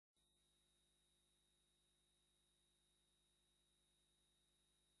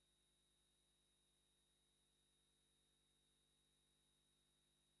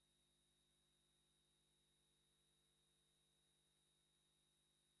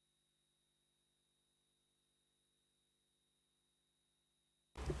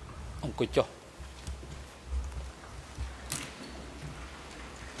អង្គុយចុះ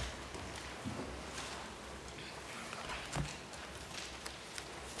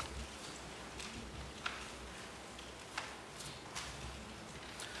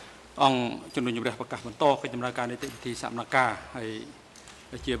អង្គជំនុំជម្រះប្រកាសបន្តកិច្ចដំណើរការនីតិវិធីសកម្មភាពហើយ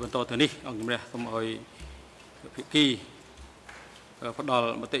ជាបន្តទៅនេះអង្គជំរះសូមឲ្យភាគីផ្ដល់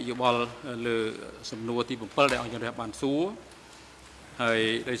មតិយោបល់លើសំណួរទី7ដែលអង្គជំរះបានសួរហើយ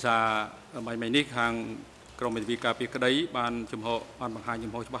ដោយសារថ្ងៃនេះខាងក្រមវិទ្យាការពារក្តីបានបង្ហាញ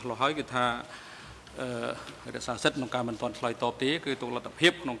ចំហច្បាស់លាស់ហើយគឺថារក្សាសិទ្ធិក្នុងការមិនទាន់ឆ្លើយតបទេគឺទុកលទ្ធភា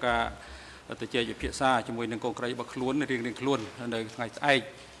ពក្នុងការទៅជែកវិភាសាជាមួយនឹងកងក្រីរបស់ខ្លួនរៀងៗខ្លួននៅថ្ងៃស្អែក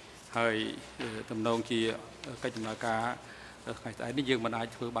ហើយតំណងជាកិច្ចដំណើរការថ្ងៃស្អែកនេះយើងមិនអាច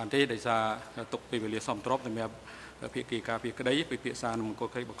ធ្វើបានទេដោយសារទុកពេលវេលាសមស្របសម្រាប់ភាគីការពារក្តីពិភាក្សានឹងកង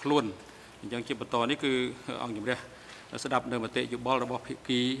ក្រីរបស់ខ្លួនអញ្ចឹងជាបន្តនេះគឺអង្គជំរះស្ដាប់នៅមតិយោបល់របស់ភា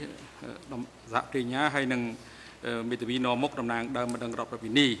គីសហប្រញ្ញាហើយនឹងមេធាវីនមុខតំណាងដើមម្ដងរដ្ឋប្រ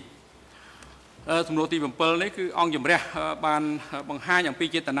វិនីសំណួរទី7នេះគឺអង្គជំរះបានបង្ហាញអំពី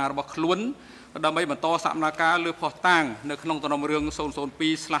ចេតនារបស់ខ្លួនដើម្បីបន្តសកម្មភាពលើភស្តុតាងនៅក្នុងទំនុំរឿង 002/02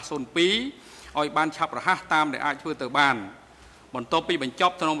 ឲ្យបានឆាប់រហ័សតាមដែលអាចធ្វើទៅបានបន្ទាប់ពីបញ្ច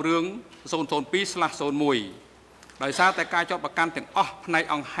ប់ទំនុំរឿង 002/01 ដោយសារតែការចាត់ប្រកាន់ទាំងអស់ផ្នែក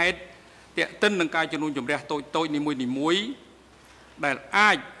អង្គហេតុទាក់ទិននឹងការជំនុំជម្រះតូចៗនីមួយៗដែល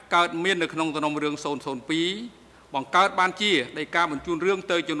អាចកើតមាននៅក្នុងទំនុំរឿង 002 បង្កើតបានជាដោយការបញ្ជូនរឿង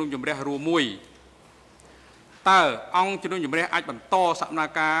ទៅជំនុំជម្រះរួមមួយតើអង្គជំនុំជម្រះអាចបន្តសកម្ម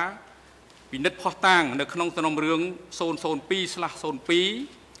ភាពពិនិត្យភស្តុតាងនៅក្នុងទំនុំរឿង 002/02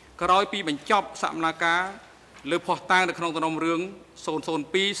 ក្រោយពីបញ្ចប់សកម្មភាពលើភស្តុតាងនៅក្នុងទំនុំរឿង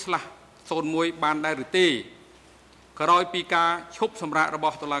 002/01 បានដែរឬទេក្រោយពីការឈប់សម្រាករប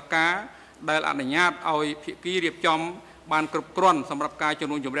ស់តុលាការដែលអនុញ្ញាតឲ្យភាគីរៀបចំបានគ្រប់គ្រាន់សម្រាប់ការជំ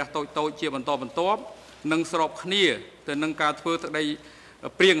នុំជម្រះតូចៗជាបន្តបន្ទាប់និងស្របគ្នាទៅនឹងការធ្វើទឹកដី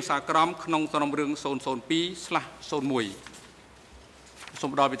ព្រៀងសាក្រមក្នុងទំនុំរឿង 002/01 សូម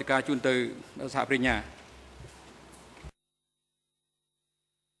ផ្ដល់វិធានការជូនទៅសហប្រញ្ញា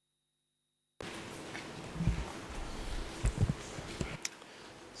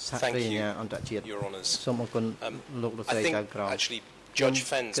Thank you, Your Honours. I think actually Judge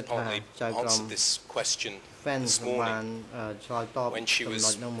Fens partly answered this question this morning when she was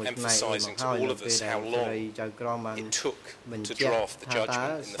emphasising to all of us how long it took to draft the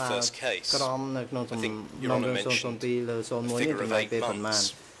judgment in the first case. I think Your Honour mentioned the figure of 8 months.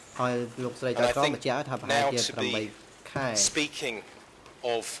 And I think now to be speaking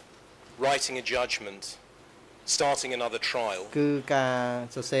of writing a judgment, starting another trial,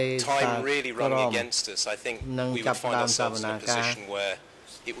 time really running against us, I think we would find ourselves in a position where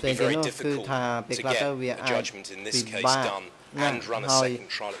it would be very difficult to get a judgment in this case done and run a second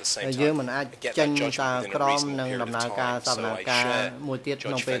trial at the same time. Get that judgment within a reasonable period of time. So I share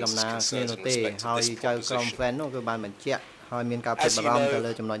Judge Fens' concerns in respect to this proposition. As you know,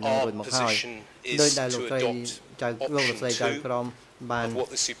 our position is to adopt option 2 of what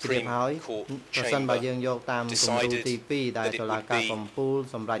the Supreme Court Chamber decided, that it would be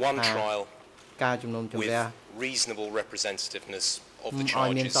one trial with reasonable representativeness of the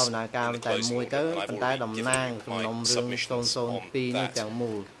charges in the closing argument, and I've already given my submissions on that.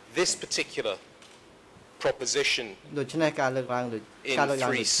 This particular proposition in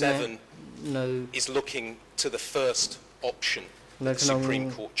 3.7 is looking to the first option the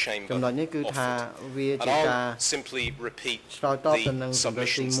Supreme Court Chamber offered. And I'll simply repeat the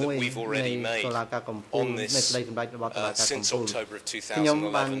submissions that we've already made on this since October of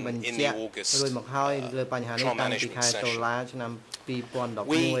 2011 in the August trial management session.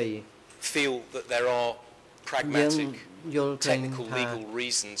 We feel that there are pragmatic, technical, legal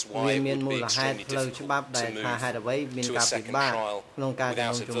reasons why it would be extremely difficult to move to a second trial without a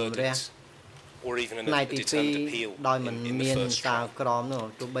verdict or even a determined appeal in the first trial.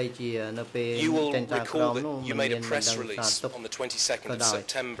 You will recall that you made a press release on the 22nd of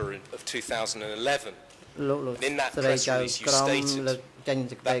September of 2011. In that press release you stated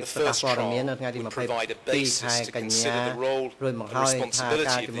that the first trial would provide a basis to consider the role and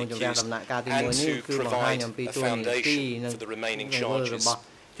responsibility of the accused and to provide a foundation for the remaining charges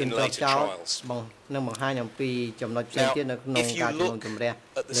in later trials. នឹងបង្ហាញអំពីចំណុចផ្សេងទៀតនៅក្នុងការជំនុំជម្រះ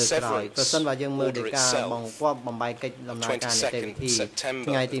លើក្រោយប្រសិនបើយើងមើលដីកាបង្គាប់បំបីកិច្ចដំណើរការនីតិវិធី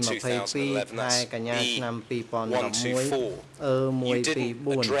ថ្ងៃទី22 ខែកញ្ញាឆ្នាំ20111124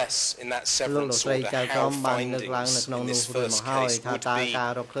លោកលោកស្រីចៅក្រមបានលើកឡើងនៅក្នុងនោះរួចមកហើយថាតើការ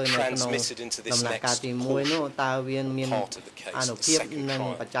រកឃើញនៅក្នុងដំណាក់កាលទី1នោះតើវាមានអានុភាពនិង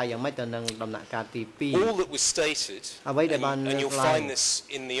បច្ច័យយ៉ាងម៉េចទៅនឹងដំណាក់កាលទី2អ្វីដែលបានលើកឡើង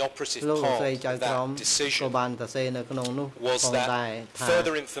លោកលោកស្រីចៅក្រមក៏បានសរសេរនៅក្នុងនោះផងដែរថាព័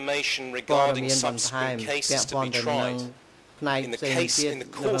ត៌មានបន្ថែមពាក់ព័ន្ធទៅនឹងផ្នែកផ្សេងទៀតនៅ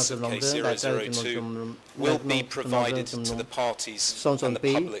ក្នុងសំណុំរឿងដែលត្រូវជំនុំជម្រះនៅក្នុងសំណុំ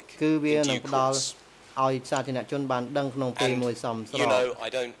រឿង002គឺវានឹងផ្ដល់ឲ្យសាធារណជនបានដឹងក្នុងពេលមួយសមស្រប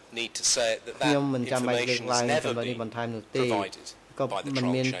ខ្ញុំមិនចាំបាច់លើកឡើងចំណុចនេះបន្ថែមនោះទេក៏មិន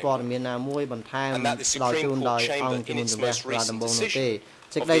មានព័ត៌មានណាមួយបន្ថែមដល់ជូនដោយអង្គជំនុំជម្រះរាល់ដំបូងនោះទេ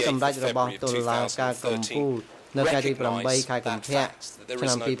សេចក្តីសម្រេចរបស់តុលាការកំពូលនៅថ្ងៃទី8ខែកុម្ភៈឆ្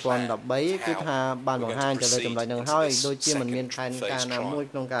នាំ2013គឺថាបានបង្ហាញទៅលើចំណុចនឹងហើយដូចជាមិនមានផែនការណាមួយ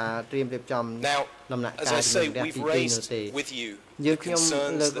ក្នុងការត្រៀមរៀបចំដំណាក់កាលជំនះទី2នោះទេយើងខ្ញុំ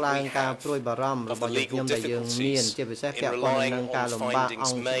លើកឡើងការព្រួយបារម្ភរបស់យើងខ្ញុំដែលយើងមានជាពិសេសពាក់ព័ន្ធនឹងការលំបាកអ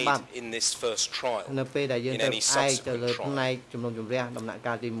ង្គច្បាប់នៅពេលដែលយើងត្រូវផ្អែកទៅលើផ្នែកជំនុំជម្រះដំណាក់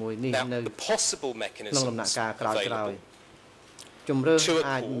កាលទី1នេះនៅក្នុងដំណាក់កាលក្រោយៗជំរឿន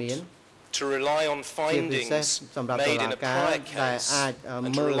អាចមានto rely on findings made in a prior case and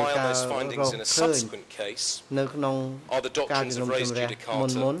to rely on those findings in a subsequent case are the doctrines of res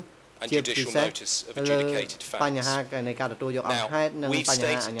judicata and judicial notice of adjudicated facts. បញ្ហានៃការទទួលយកអង្គហេតុនិងបញ្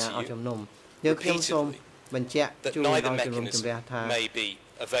ហាអាជ្ញាអជំនុំយើងខ្ញុំសូមបញ្ជាក់ជូនឲ្យជំនុំជម្រះថា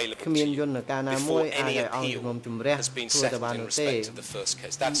គ្មានយន្តការណាមួយអាចឲ្យអង្គជំនុំជម្រះធ្វើទៅបាននោះទេ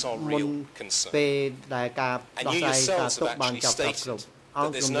មុនពេលដែលការដោះស្រាយការទុកបានចប់គ្រប់អ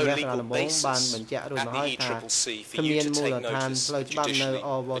ង្គជំនុំជម្រះដំបូងបានបញ្ជាក់រួចមកហើយថាគ្មានមូលដ្ឋានផ្លូវច្បាប់នៅអ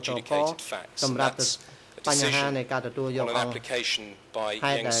វតកសម្រាប់បញ្ហានៃការទទួលយកអង្គហេ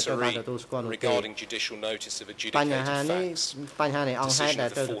តុដែលត្រូវបានទទួលស្គាល់នោះទេបញ្ហានៃអង្គហេតុដែល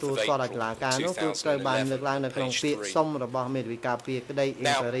ត្រូវទទួលស្គាល់ដោយតុលាការនោះគឺត្រូវបានលើកឡើងនៅក្នុងពាក្យសុំរបស់មេធាវីការពារក្តីអ៊ីន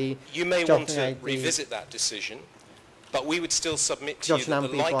ស៊េរីចុះថ្ងៃទីឆ្នាំ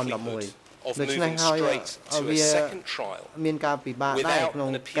2011ដូច្នេះហើយវាមានការពិបាកដែរក្នុង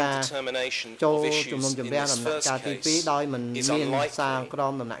ការចូលជំនុំជម្រះដំណាក់កាលទី2ដោយមិនមានសារក្រ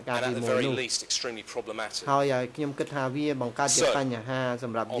មដំណាក់កាលទី1នោះហើយខ្ញុំគិតថាវាបង្កើតជាបញ្ហាស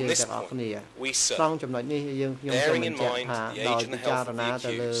ម្រាប់យើងទាំងអស់គ្នាត្រង់ចំណុចនេះខ្ញុំសូមបញ្ជាក់ថាដោយពិចារណា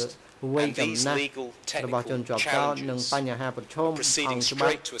ទៅលើវ័យចំណាស់របស់ជនជាប់ចោទនិងបញ្ហាប្រឈមអង្គច្បា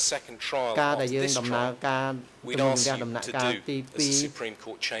ប់ការដែលយើងដំណើរការជំនុំជម្រះដំណាក់កាលទី2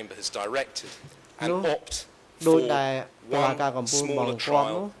នោះដោយដែលតុលាការកំពូលបង្គាប់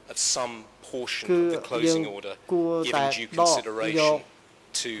នោះគឺយើងគួរតែដកយក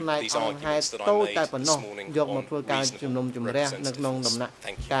ផ្នែកអង្គហេតុតូចតែប៉ុណ្ណោះយកមកធ្វើការជំនុំជម្រះនៅក្នុងដំណាក់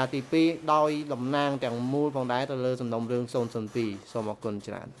កាលទី2ដោយតំណាងទាំងមូលផងដែរទៅលើសំណុំរឿង002សូមអរគុណ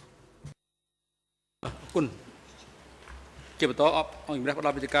ច្រើនអរគុណជាបន្តអង្គជំរះផ្ដ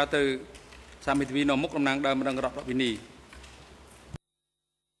ល់វិធានការទៅសាមីទ្វីនៅមុខតំណាងដើមរងរដ្ឋវិនី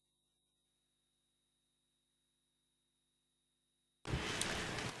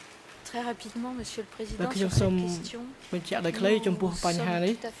Très rapidement, Monsieur le Président, sur cette question, nous sommes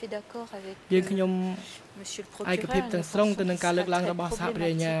tout à fait d'accord avec Monsieur le procureur. Nous avons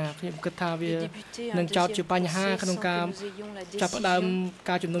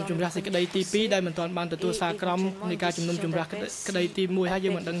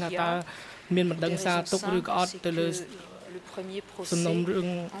le premier procès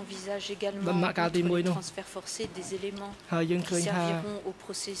envisage également un transfert forcé des éléments qui serviront au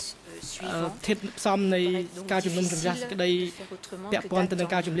procès suivant. Donc, difficile de faire autrement que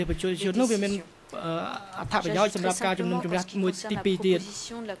d'attendre. អត្ថប្រយោជន៍សម្រាប់ការជំនុំជម្រះមួយទី2ទៀត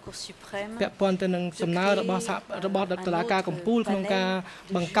ពាក់ព័ន្ធទៅនឹងសំណើរបស់តុលាការកំពូលក្នុងការ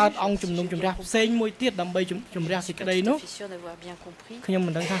បង្កើតអង្គជំនុំជម្រះផ្សេងមួយទៀតដើម្បីជំរះសេចក្តីនោះខ្ញុំ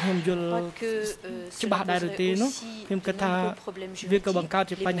មិនដឹងថាខ្ញុំយល់ច្បាស់ដែរឬទេនោះខ្ញុំគិតថាវាក៏បង្កើត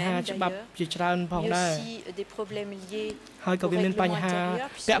ជាបញ្ហាច្បាប់ជាច្រើនផងដែរហើយក៏វាមានបញ្ហា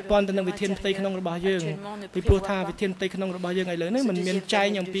ពាក់ព័ន្ធទៅនឹងវិធានផ្ទៃក្នុងរបស់យើងពីព្រោះថាវិធានផ្ទៃក្នុងរបស់យើងឥឡូវនេះមិនមានចែង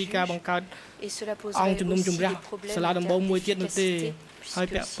អំពីការបង្កើតអង្គជំនុំជម្រះសាលាដំបងមួយទៀតនោះទេហើយ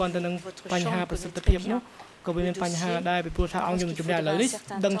ពាក់ព័ន្ធទៅនឹងបញ្ហាប្រសិទ្ធភាពនោះក៏វាមានបញ្ហាដែរពីព្រោះថាអង្គជំនុំជម្រះឥឡូវនេះ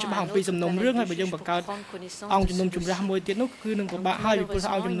ដឹងច្បាស់អំពីសំណុំរឿងហើយបើយើងបង្កើតអង្គជំនុំជម្រះមួយទៀតនោះគឺនឹងពិបាកហើយពីព្រោះថា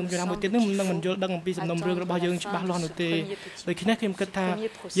អង្គជំនុំជម្រះមួយទៀតនោះនឹងមិនយល់ដឹងអំពីសំណុំរឿងរបស់យើងច្បាស់លាស់នោះទេដូច្នេះខ្ញុំគិតថា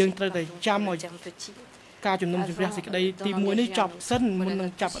យើងត្រូវតែចាំឲ្យ ការជំនុំជម្រះសេចក្តីទី1នេះចប់សិនមុននឹង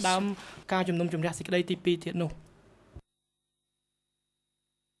ចាប់ផ្ដើមការជំនុំជម្រះសេចក្តីទី2ទៀតនោះ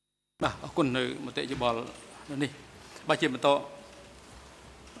បាទអរគុណនៅមតិយោបល់នេះបាទជាបន្ត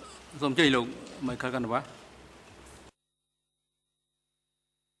សូមអញ្ជើញលោកមកខលកណ្ដាវ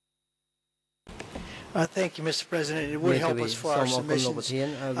Thank you, Mr. President. It would help us for our submissions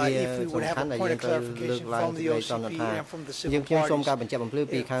if we would have a point of clarification from the OCP and from the civil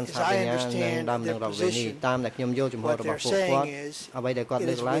parties. As I understand their position, what they're saying is it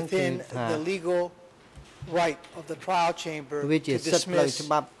is within the legal right of the trial chamber to dismiss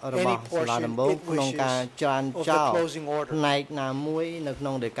any portion it wishes of the closing order. Because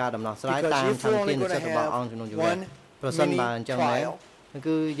if we're only going to have one mini trial,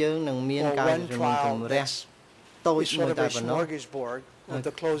 គឺយើងនឹងមានការជំនុំជម្រះតូចមួយតែប៉ុណ្ណោះ of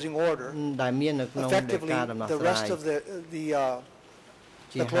the closing order ដែលមាននៅក្នុងការដំណោះស្រាយ the rest of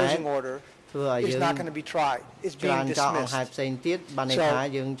the closing order is not going to be tried. It's being dismissed. The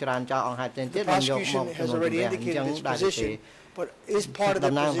prosecution has already indicated its position, but is part of the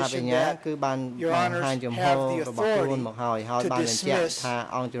position that Your Honors have the authority to dismiss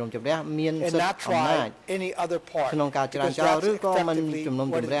and not try any other part, because that's effectively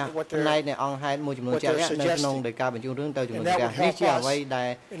what they're suggesting. And that would help us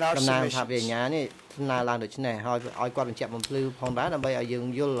in our submissions. ណាឡើងដូចនេះឲ្យគាត់បញ្ជាក់បំភ្លឺផងដែរដើម្បីឲ្យយើង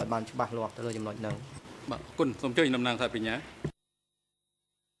យល់ឲ្យបានច្បាស់លាស់ទៅលើចំណុចហ្នឹងបាទអរគុណសូមអញ្ជើញតំណាងថាបញ្ញា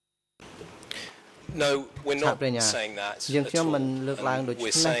No, we're not saying that. យើងខ្ញុំមិនលើកឡើងដូច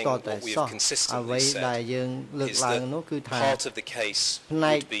នេះក៏តែសោះអ្វីដែលយើងលើកឡើងនោះគឺថា part of the case ផ្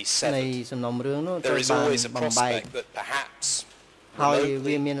នែកនៃសំណុំរឿងនោះត្រូវបានបំបែក perhaps ហើយ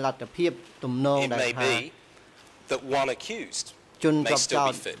វាមានលទ្ធភាពទំនងដែលថា that one accused ជនជាប់ចោ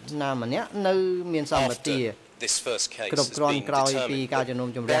ទណាម្នាក់នៅមានសម្បទាគ្រប់គ្រាន់ក្រោយពីការជំនុំ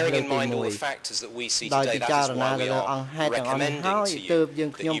ជម្រះលើកទី1ដោយពិចារណាលើអង្គហេតុទាំងអស់នេះហើយទើបយើង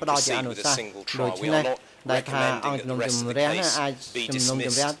ខ្ញុំផ្ដល់ជាអនុសាសន៍ដូច្នេះដែលថាអង្គជំនុំជម្រះនេះអាចជំនុំជ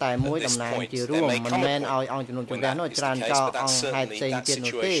ម្រះតែមួយតំណាងជារួមមិនមែនឲ្យអង្គជំនុំជម្រះនោះច្រើនចោលអង្គហេតុផ្សេងទៀត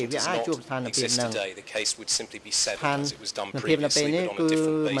នោះទេវាអាចជួបស្ថានភាពហ្នឹងស្ថានភាពនៅពេលនេះគឺ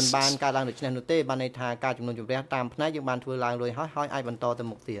មិនបានកើតឡើងដូច្នេះនោះទេបានន័យថាការជំនុំជម្រះតាមផ្នែកយើងបានធ្វើឡើងរួចហើយអាចបន្តទៅ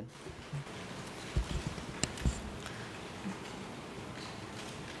មុខទៀត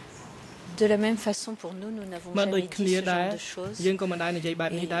De la même façon pour nous, nous n'avons jamais dit ce genre de choses. យើងក៏មិនដែលនិយាយបែ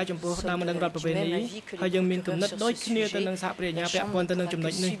បនេះដែរចំពោះដើមមិនដឹងរដ្ឋប្រវេណីហើយយើងមានគំនិតដូចគ្នាទៅនឹងសហប្រញ្ញាពាក់ព័ន្ធទៅនឹងចំណុ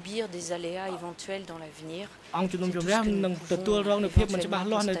ចនេះ subir des aléas éventuels dans l'avenir. អង្គជំនុំជម្រះនឹងទទួលរងនូវភាពមិនច្បាស់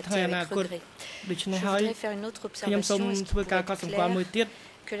លាស់នៅថ្ងៃអនាគតដូច្នេះហើយខ្ញុំសូមធ្វើការកត់សម្គាល់មួយទៀត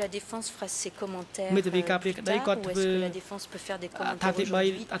que la défense fera ses commentaires មេធាវីការពារក្តីគាត់ធ្វើ la défense peut faire des commentaires អធិប្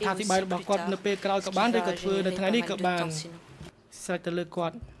បាយរបស់គាត់នៅពេលក្រោយក៏បានឬក៏ធ្វើនៅថ្ងៃនេះក៏បានស្រេចទៅលើគា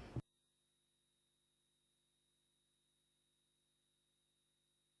ត់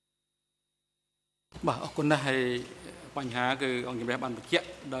បាទអរគុណណាស់ហើយបញ្ហាគឺអង្គជំរះបានបញ្ជាក់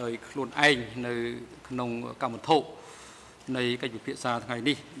ដោយខ្លួនឯងនៅក្នុងកម្មវត្ថុនៃកិច្ចពិភាក្សាថ្ងៃ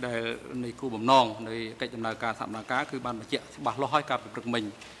នេះដែលនៃគូបំណងនៃកិច្ចដំណើរការសកម្មភាពគឺបានបញ្ជាក់ច្បាស់លាស់ហើយការប្រព្រឹត្តមិញ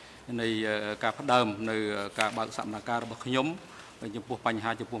នៃការផ្ដើមនៅការបើកសកម្មភាពរបស់ខ្ញុំចំពោះបញ្ហា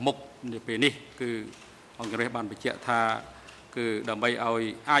ចំពោះមុខនៅពេលនេះគឺអង្គជំរះបានបញ្ជាក់ថាគឺដើម្បីឲ្យ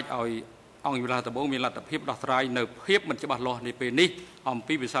អាចឲ្យអង្គជំរះដំបូងមានលទ្ធភាពដោះស្រាយនៅភាពមិនច្បាស់លាស់នៅពេលនេះអំ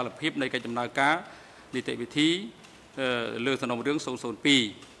ពីវិសាលភាពនៃកិច្ចដំណើរការ នីតិវិធីលើសំណុំរឿង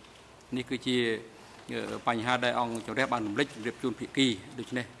 002 នេះគឺជាបញ្ហាដែលអង្គជំរះបានរំលេចជម្រាបជូនភាគីដូ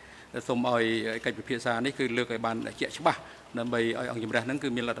ច្នេះសូមឲ្យកិច្ចពិភាក្សានេះគឺលើកឲ្យបានជាក់ច្បាស់ដើម្បីឲ្យអង្គជំរះហ្នឹងគឺ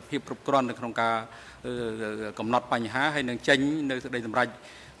មានលទ្ធភាពគ្រប់គ្រាន់នៅក្នុងការកំណត់បញ្ហាហើយនឹងចេញនៅសេចក្តីសម្រេច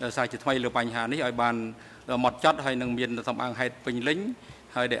សារជាថ្មីលើបញ្ហានេះឲ្យបានម៉ត់ចត់ហើយនឹងមានសម្អាងហេតុពេញលេញ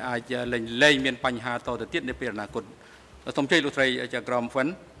ហើយដែលអាចលែងមានបញ្ហាតទៅទៀតនៅពេលអនាគតសូមជ័យលោកស្រីចក្រមហ្វិន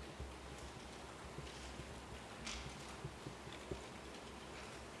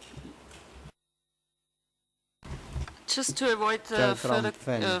Just to avoid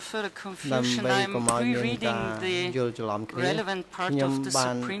further confusion, I'm rereading the relevant part of the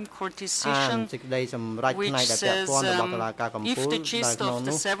Supreme Court decision, which says if the gist of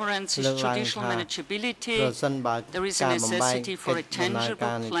the severance is judicial manageability, there is a necessity for a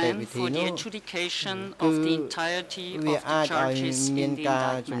tangible plan for the adjudication of the entirety of the charges in the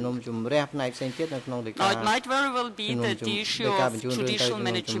indictment. Now, it might very well be that the issue of judicial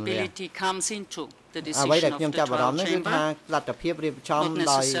manageability comes into the decision of the trial chamber, not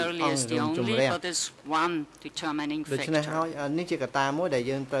necessarily as the only, but as one determining factor. Do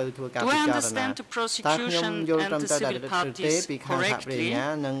I understand the prosecution and the civil parties correctly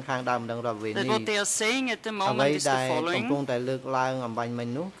that what they are saying at the moment is the following?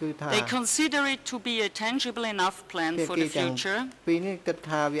 They consider it to be a tangible enough plan for the future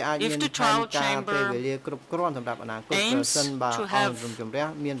if the trial chamber aims to have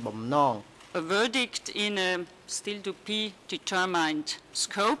a verdict in a still to be determined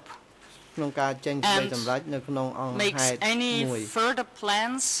scope and makes any further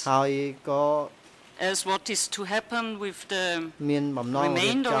plans as what is to happen with the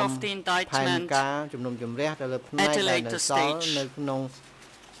remainder of the indictment at a later stage.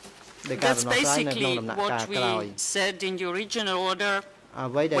 That's basically what we said in the original order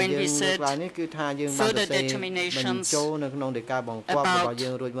when we said further determinations about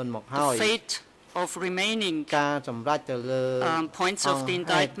the fate of remaining points of the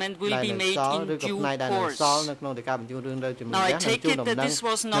indictment will be made in due course. Now I take it that this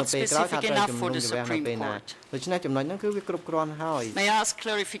was not specific enough for the Supreme Court. May I ask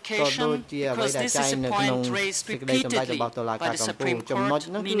clarification, because this is a point raised repeatedly by the Supreme Court,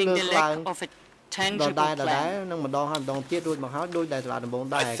 meaning the lack of a tangible plan.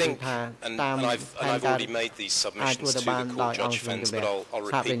 I think, and I've already made these submissions to the court, Judge Fens, but I'll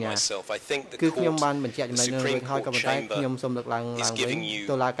repeat myself. I think the court, the Supreme Court chamber, is giving you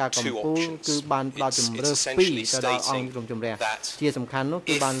two options. It's essentially stating that if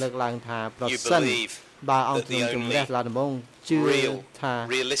you believe that the only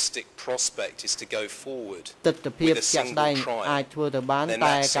realistic prospect is to go forward with a single trial, then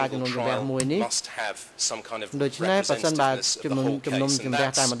that single trial must have some kind of representativeness of the whole case, and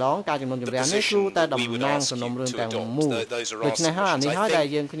that's the position that we would ask you to adopt. Those are our submissions. I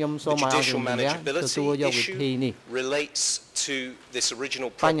think the judicial manageability issue relates to this original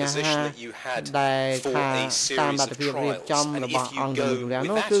proposition that you had for a series of trials, and if you go with that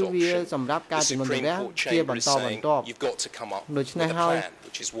option, the Supreme Court chamber is saying you've got to come up with a plan,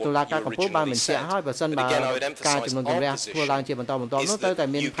 which is what you originally said. But again, I would emphasize our position is that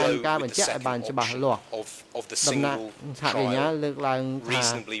you go with the second option of the single trial,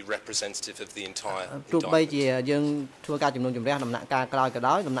 reasonably representative of the entire indictment.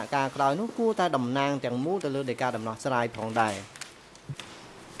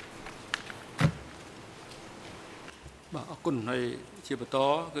 បាទអរគុណហើយជាបន្ត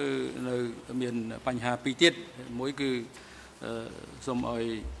គឺនៅមានបញ្ហាពីរទៀតមួយគឺសូមឲ្យ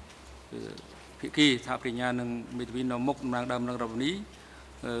ភាគីថាប្រញ្ញានិងមេធាវីនៅមុខដំណើរដើមនឹងរដ្ឋនេះ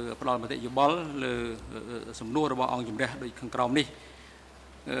ផ្ដល់មតិយោបល់លើសំណួររបស់អង្គជំរះដូចខាងក្រោមនេះ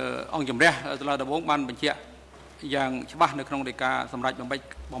អង្គជំរះតុលាការដំបូងបានបញ្ជាក់យ៉ាងច្បាស់នៅក្នុងដីកាសម្រាប់បំ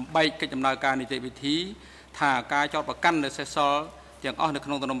បែកកិច្ចដំណើរការនីតិវិធីថាការចោទប្រកាន់នៅសេសសល់ទាំងអស់នៅក្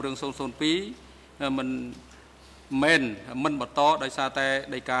នុងទំនុំរឿង002មិនបន្តដោយសារតែ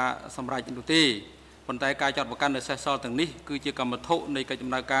ដីកាសម្រាប់នោះទេប៉ុន្តែការចាត់បង្កាន់នៅសេសសល់ទាំងនេះគឺជាកម្មវត្ថុនៃកិច្ចដំ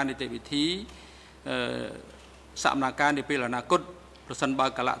ណើរការនីតិវិធីសមនាការនាពេលអនាគតប្រសិនបើ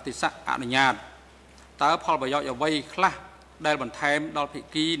កលៈទេសៈអនុញ្ញាតតើផលប្រយោជន៍អ្វីខ្លះដែលបន្ថែមដល់ភា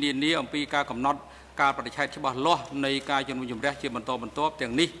គីនានាអំពីការកំណត់ការបដិឆេទច្បាស់លាស់នៃការជំនុំជម្រះជាបន្តបន្ទាប់ទាំ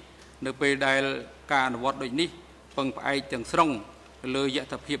ងនេះនៅពេលដែលការអនុវត្តដូចនេះពឹងផ្អែកទាំងស្រុងលើយ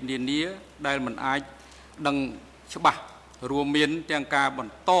ថាភាពនានាដែលមិនអាចដឹងច្បាស់រួមមានទាំងការប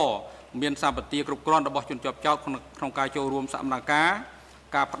ន្តមានសម្បត្តិគ្រប់គ្រាន់របស់ជនជាប់ចោទក្នុងការចូលរួមសមនាការ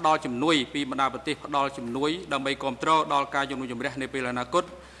ផ្ដល់ជំនួយពីបណ្ដាប្រទេសផ្ដល់ជំនួយដើម្បីគ្រប់គ្រងដល់ការជំនុំជម្រះនៅពេលអនាគត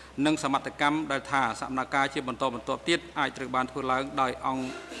និងសមត្ថកម្មដែលថាសមនាការជាបន្តបន្ទាប់ទៀតអាចត្រូវបានធ្វើឡើងដោយអង្គ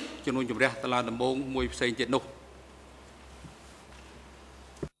ជំនុំជម្រះតុលាការដំបូងមួយផ្សេងទៀតនោះ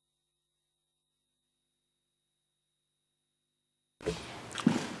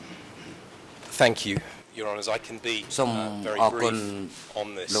Thank you. Your Honours, I can be very brief on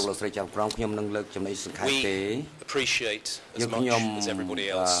this. We appreciate as much as everybody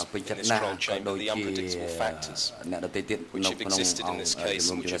else in this trial chamber the unpredictable factors which have existed in this case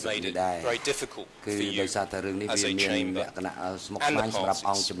and which have made it very difficult for you as a chamber and the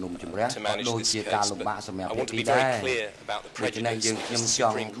parties to manage this case. But I want to be very clear about the prejudice that the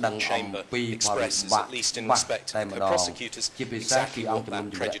Supreme Court chamber expresses, at least in respect to the prosecutors, exactly what that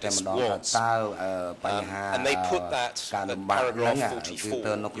prejudice was. And they put that at paragraph 44.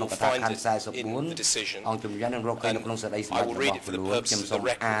 You'll find it in the decision. And I will read it for the purpose of the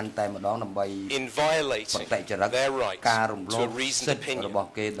record. In violating their right to a reasoned opinion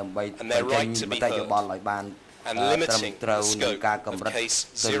and their right to be heard, and limiting the scope of case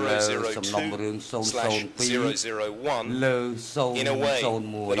 002/001 in a way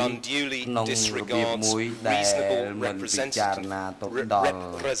that unduly disregards reasonable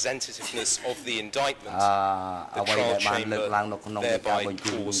representativeness of the indictment, the trial chamber thereby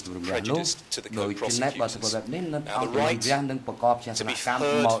caused prejudice to the co-prosecutors. Now, the right to be heard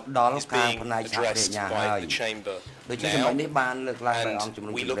is being addressed by the chamber now, and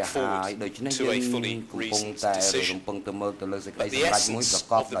we look forward to a fully reasoned decision. But the essence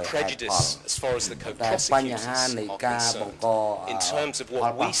of the prejudice, as far as the co-prosecutors are concerned, in terms of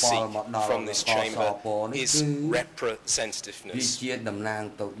what we seek from this chamber, is representativeness.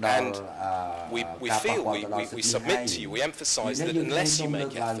 And we feel, we submit to you, we emphasise that unless you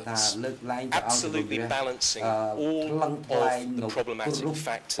make efforts, absolutely balancing all of the problematic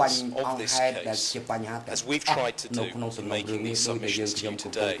factors of this case, as we've tried to do in making these submissions to you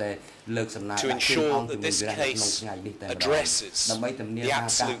today, to ensure that this case addresses the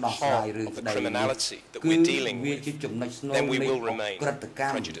absolute heart of the criminality that we're dealing with, then we will remain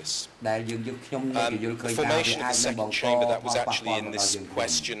prejudiced. The formation of the second chamber, that was actually in this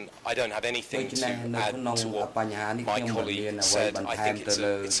question. I don't have anything to add to what my colleague said. I think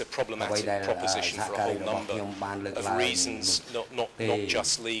it's a problematic proposition for a whole number of reasons, not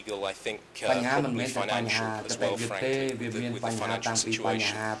just legal, I think probably financial as well, frankly, with the financial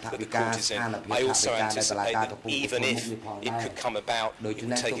situation that the court is in. I also anticipate that even if it could come about, it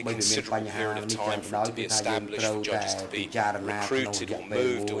would take a considerable period of time for it to be established, for judges to be recruited or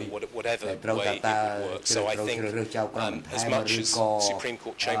moved or whatever way it would work. So I think as much as the Supreme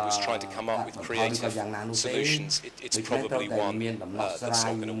Court Chamber is trying to come up with creative solutions, it's probably one that's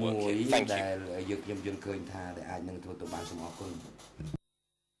not going to work here. Thank you.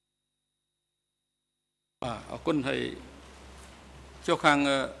 អរគុណហើយចុះខាង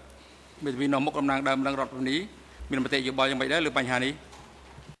មេធាវីនាំមុខតំណាងដើមឡើងរដ្ឋបាលនេះមានមតិយោបល់យ៉ាងម៉េចដែរលើបញ្ហានេះ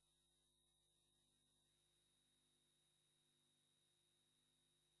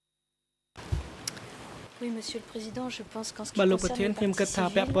Oui, Monsieur le Président, je pense qu'en ce qui concerne les parties civiles,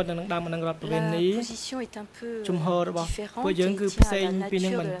 la position est un peu différente et tient à la nature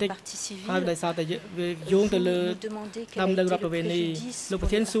de la partie civile. Vous nous demandez quel a été le préjudice pour les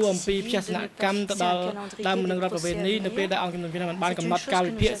parties civiles de ne pas fixer un calendrier de procès à venir. C'est une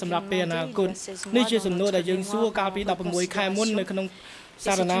chose que nous avions demandé.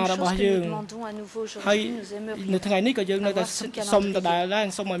 សារណារបស់យើងហើយនៅថ្ងៃនេះក៏យើងនៅតែសុំដដែលដែរ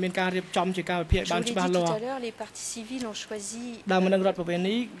សុំឲ្យមានការរៀបចំជាការវិភាគបានច្បាស់លាស់ដើមនឹងរដ្ឋប្រវេ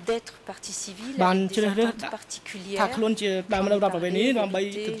ណីបានជ្រើសរើសថាខ្លួនជាដើមនឹងរដ្ឋប្រវេណីដើម្បី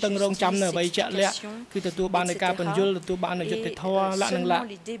ទន្ទឹងរង់ចាំនៅអ្វីជាក់លាក់គឺទទួលបាននៃការបញ្យល់ទទួលបាននៃយុត្តិធម៌លក្ខណៈ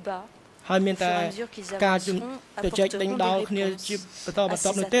ហើយមានតែការជជែកដេញដោលគ្នាជាបន្តបន្ទា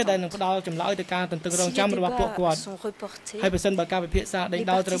ប់នោះទេដែលនឹងផ្ដល់ចម្លើយទៅការទន្ទឹងរង់ចាំរបស់ពួកគាត់ហើយបើសិនបើការវិភាគសាដេញ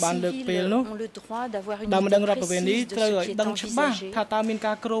ដោលត្រូវបានលើកពេលនោះដើមដឹងរដ្ឋប្រវេណីត្រូវឲ្យដឹងច្បាស់ថាតើមាន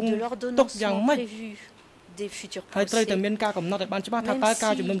ការគ្រោងទុកយ៉ាងម៉េច ហើយត្រូវតែមានការកំណត់ឲ្យបានច្បាស់ថាតើកា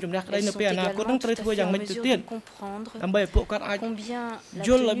រជំនុំជម្រះក្តីនៅពេលអនាគតនឹងត្រូវធ្វើយ៉ាងម៉េចទៅទៀតដើម្បីឲ្យពួកគាត់អាចយ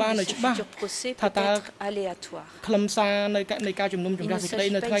ល់ឲ្យបានច្បាស់ថាតើខ្លឹមសារនៃការជំនុំជម្រះសេចក្តី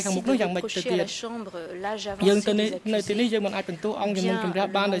នៅថ្ងៃខាងមុខនោះយ៉ាងម៉េចទៅទៀតយើងទៅនៅទីនេះយើងមិនអាចបន្ទោសអង្គជំនុំជម្រះ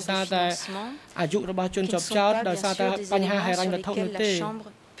បានដោយសារតែអាយុរបស់ជនជាប់ចោទដោយសារតែបញ្ហាហិរញ្ញវត្ថុនោះទេ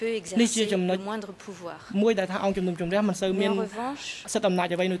នេះជាចំណុចមួយដែលថាអង្គជំនុំជម្រះមិនសូវមានសិទ្ធិអំណាច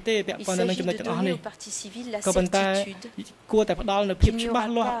អ្វីនោះទេពាក់ព័ន្ធនឹងចំណុចទាំងអស់នេះក៏ប៉ុន្តែគួរតែផ្ដល់នូវភាពច្បាស់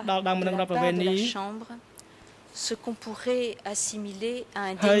លាស់ដល់ដើមនឹងរដ្ឋប្រវេណី ce qu'on pourrait assimiler à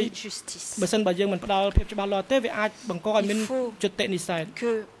un déni de justice បើសិនបើយើងមិនផ្ដល់ភាពច្បាស់លាស់ទេវាអាចបង្កឲ្យមានយុត្តិនិស្ស័យ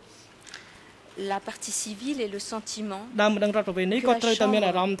La partie civile et le sentiment ដើមនឹងរដ្ឋប្រវេណីក៏ត្រូវតែមាន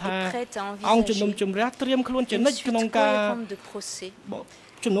អារម្មណ៍ថាអង្គជំនុំជម្រះត្រៀមខ្លួនជានិច្ចក្នុងការ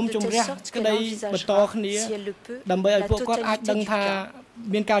ជំនុំជម្រះក្តីបន្តគ្នាដើម្បីឲ្យពួកគាត់អាចដឹងថា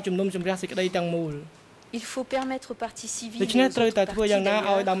មានការជំនុំជម្រះសេចក្តីទាំងមូល Il faut permettre aux parties civiles ដូច្នេះត្រូវតែធ្វើយ៉ាងណា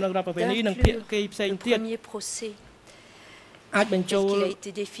ឲ្យដើមនឹងរដ្ឋប្រវេណីនិងភាគីផ្សេងទៀតអាចបញ្ចូល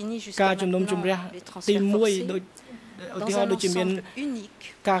ការជំនុំជម្រះទី1ដោយ ឧទាហរណ៍ដូចជាមាន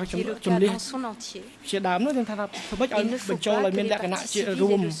ការជំនះជាដើមនោះយើងថាធ្វើម៉េចឲ្យបញ្ចូលឲ្យមានលក្ខណៈជា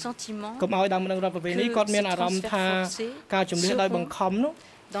រួមកុំឲ្យដើមនឹងរដ្ឋប្រវេណីគាត់មានអារម្មណ៍ថាការជំនះដោយបង្ខំនោះ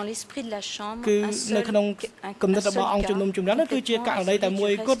Dans l'esprit de la chambre គឺនៅក្នុងគំនិតរបស់អង្គជំនុំជម្រះនោះគឺជាករណីតែមួ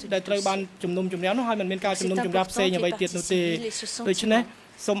យគត់ដែលត្រូវបានជំនុំជម្រះនោះហើយមិនមានការជំនុំជម្រះផ្សេងអ្វីទៀតនោះទេដូច្នេះ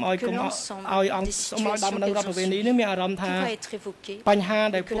សូមឲ្យអង្គសូមឲ្យដើមនឹងរដ្ឋប្រវេណីនេះមានអារម្មណ៍ថាបញ្ហា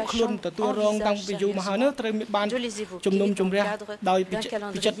ដែលពួកខ្លួនទទួលរងតាំងពីយូរមកហើយនោះត្រូវបានជំនុំជម្រះដោយ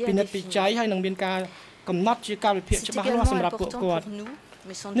ពិនិត្យពិច័យហើយនឹងមានការកំណត់ជាការវិភាគច្បាស់លាស់សម្រាប់ពួកគាត់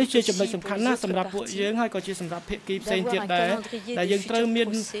នេះជាចំណុចសំខាន់ណាស់សម្រាប់ពួកយើងហើយក៏ជាសម្រាប់ភាគីផ្សេងទៀតដែរដែលយើងត្រូវមាន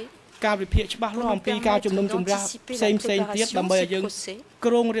ការវិភាគច្បាស់លាស់អំពីការជំនុំជម្រះផ្សេងទៀតដើម្បីឲ្យយើង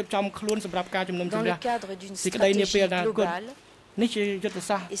គ្រោងរៀបចំខ្លួនសម្រាប់ការជំនុំជម្រះសេចក្តីនាពេលអនាគតនេះជាយុទ្ធ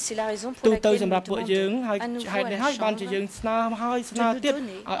សាស្ត្រទូទៅសម្រាប់ពួកយើងហើយហេតុនេះហើយបានជាយើងស្នើទៀត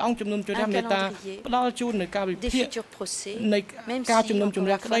ឲ្យអង្គជំនុំជម្រះមេត្តាផ្ដល់ជូននៅការវិភាគនៃការជំនុំជម្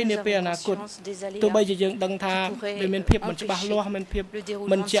រះក្តីនាពេលអនាគតទោះបីជាយើងដឹងថាវាមានភាពមិនច្បាស់លាស់មានភាព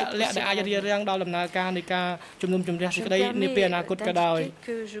មិនជាក់លាក់ដែលអាចរារាំងដល់ដំណើរការនៃការជំនុំជម្រះសេចក្តីនាពេលអនាគតក៏ដោយ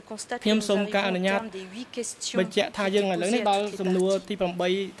ខ្ញុំសូមការអនុញ្ញាតបញ្ជាក់ថាយើងឥឡូវនេះដល់សំណួរទី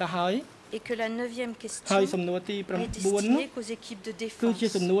8ទៅហើយ Et que la 9e question est destinée qu'aux équipes de défense. គឺជា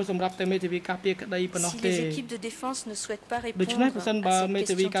សំណួរសម្រាប់តែមេធាវីការពារក្តីប៉ុណ្ណោះទេ Si les équipes de défense ne souhaitent pas répondre ដូច្នេះប្រសិនបើមេ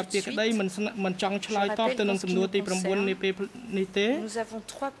ធាវីការពារក្តីមិនចង់ឆ្លើយតបទៅនឹងសំណួរទី9នាពេលនេះទេ Nous avons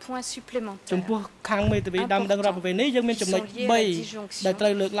 3 points supplémentaires. ចំពោះខាងមេធាវីដំដឹងរដ្ឋប្រវេណីយើងមានចំណុច3ដែលត្រូ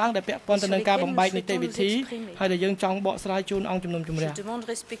វលើកឡើងដែលពាក់ព័ន្ធទៅនឹងការបំបែកនីតិវិធីហើយដែលយើងចង់បកស្រាយជូនអង្គជំនុំជម្រះ Je demande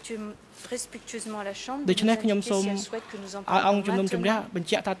respectueusement à la Chambre ដូច្នេះខ្ញុំសូមឲ្យអង្គជំនុំជម្រះបញ្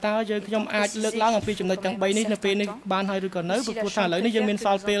ជាក់ថាតើយើងខ្ញុំអាចលើកឡើងអំពីចំណុចទាំង3នេះនៅពេលនេះបានហើយឬក៏នៅព្រោះថាឥឡូវនេះយើងមានស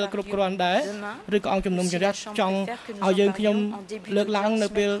ល់ពេលគ្រប់គ្រាន់ដែរឬក៏អង្គជំនុំជម្រះចង់ឲ្យយើងខ្ញុំលើកឡើងនៅ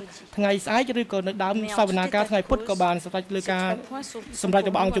ពេលថ្ងៃស្អែកឬក៏នៅដើមសវនាការថ្ងៃពុធក៏បានសម្រាប់លើការសម្រាប់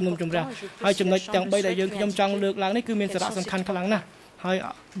របស់អង្គជំនុំជម្រះហើយចំណុចទាំង3ដែលយើងខ្ញុំចង់លើកឡើងនេះគឺមានសារៈសំខាន់ខ្លាំងណាស់ហើយ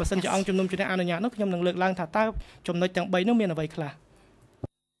បើសិនជាអង្គជំនុំជម្រះអនុញ្ញាតនោះខ្ញុំនឹងលើកឡើងថាតើចំណុចទាំង3នោះមានអ្វីខ្លះ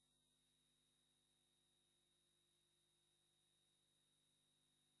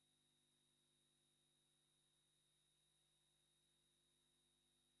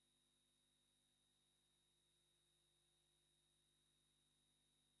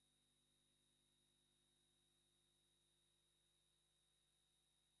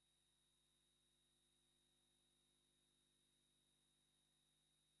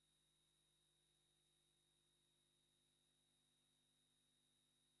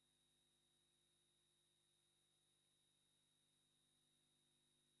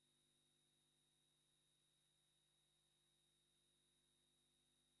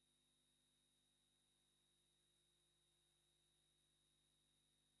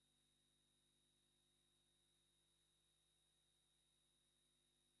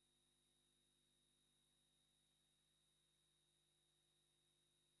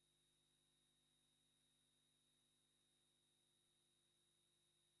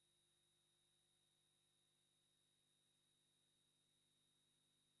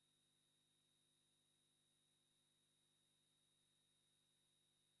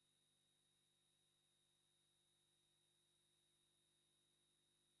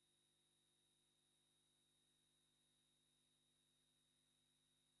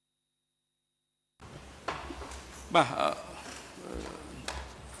បាទ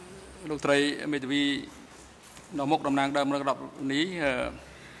លោកត្រីមេធាវីនៅមុខតំណាងដើមរដ្ឋនេះ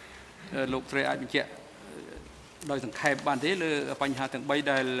លោកត្រីអាចបញ្ជាក់ដោយសង្ខេបបានទេលើបញ្ហាទាំង3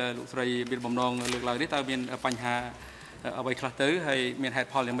ដែលលោកត្រីមានបំណងលើកឡើងនេះតើមានបញ្ហាអ្វីខ្លះទៅហើយមានហេតុ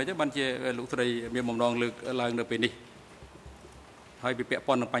ផលយ៉ាងម៉េចទៅបានជាលោកត្រីមានបំណងលើកឡើងនៅពេលនេះហើយវាពាក់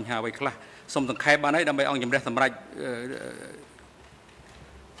ព័ន្ធនឹងបញ្ហាអ្វីខ្លះសូមសង្ខេបបានហើយដើម្បីអង្គជំរះសម្រាប់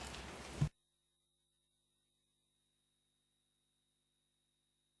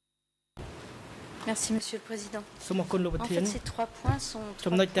Merci, Monsieur le Président. En fait, ces 3 points sont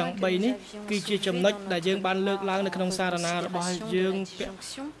ចំណុចទាំង3នេះគឺជាចំណុចដែលយើងបានលើកឡើងនៅក្នុងសារណារបស់យើង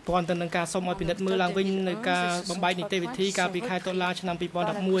ព័ន្ធទៅនឹងការសូមឲ្យពិនិត្យមើលឡើងវិញនៅការបំបែកនីតិវិធីកាលពីខែតុលាឆ្នាំ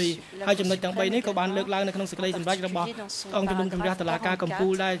 2011 ហើយចំណុចទាំង3នេះក៏បានលើកឡើងនៅក្នុងសេចក្តីសម្រេចរបស់អង្គជំនុំជម្រះតុលាការកំពូ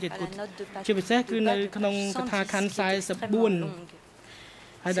លដែរជាពិសេសគឺនៅក្នុងកថាខណ្ឌ 44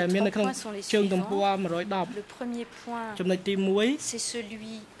 ហើយដែលមាននៅក្នុងជើងទំព័រ 110 Le premier point c'est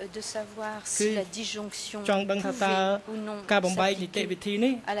celui de savoir si la disjonction ou non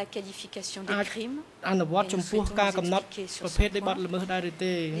à la qualification des crimes អនុវត្តចំពោះការកំណត់ប្រភេទនៃបទល្មើសដែរឬ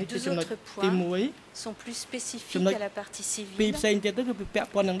ទេនេះជាចំណុចទី sont plus spécifiques à la partie civile ពីផ្សេងទៀតទៅគឺពាក់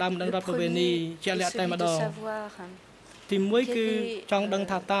ព័ន្ធនឹងដើមដឹងរដ្ឋប្រវេណីជាក់លាក់តែម្ដងទី 1 គឺចង់ដឹង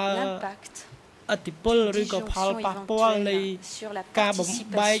ថាតើ អតិពលឬក៏ផលប៉ះពាល់នៃការបំ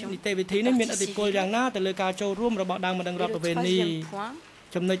បែកនីតិវិធីនេះមានអតិពលយ៉ាងណាទៅលើការចូលរួមរបស់ដើមបណ្ដឹងរដ្ឋប្រវេណី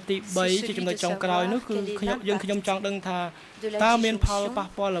ចំណុចទី 3 ជាចំណុចចុងក្រោយនោះគឺខ្ញុំចង់ដឹងថាតើមានផលប៉ះ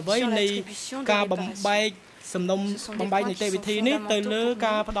ពាល់អ្វីនៃការបំបែកសំណុំបំបែកនីតិវិធីនេះទៅលើ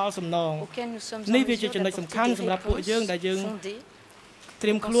ការផ្ដល់សំណងនេះវាជាចំណុចសំខាន់សម្រាប់ពួកយើងដែលយើងត្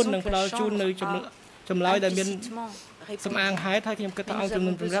រៀមខ្លួននឹងផ្ដល់ជូននៅចម្លើយដែលមាន សំអាងហេតុហើយខ្ញុំគិតថាអង្គជំ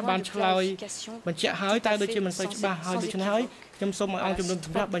នុំជម្រះបានឆ្លើយបញ្ជាក់ហើយតែដូចជាមិនសូវច្បាស់ហើយដូច្នេះហើយខ្ញុំសូមឲ្យអង្គជំនុំជ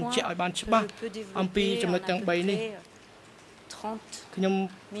ម្រះបញ្ជាក់ឲ្យបានច្បាស់អំពីចំណុចទាំង3នេះ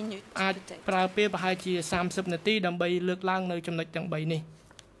 30 minutes អាចប្រើពេលប្រហែលជា30នាទីដើម្បីលើកឡើងនៅចំណុចទាំង3នេះ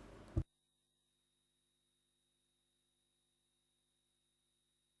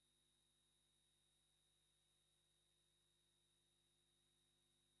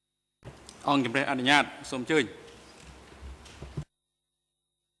អង្គជំរះអនុញ្ញាតសូមអញ្ជើញ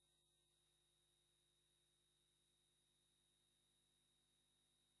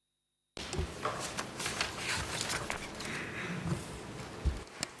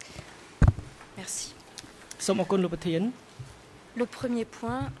Merci. សូមអរគុណលោកប្រធាន Le premier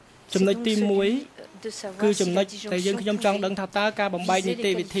point ចំណុចទី1គឺចំណុចដែលយើងខ្ញុំចង់ដឹងថាតើការបំបែកនី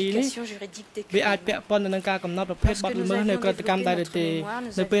តិវិធីនេះវាអាចពាក់ព័ន្ធទៅនឹងការកំណត់ប្រភេទបទល្មើសនៅក្រតិកម្មដែរឬទេ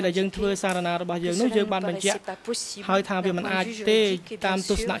នៅពេលដែលយើងធ្វើសារណារបស់យើងនោះយើងបានបញ្ជាក់ហើយថាវាមិនអាចទេតាម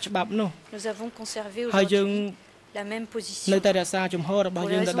ទស្សនៈច្បាប់នោះហើយយើងនៅតែរក្សាជំហររបស់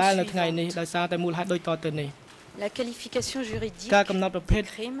យើងដដែលនៅថ្ងៃនេះដោយសារតែមូលហេតុដូចតទៅនេះ La qualification juridique ការកំណត់ប្រភេទ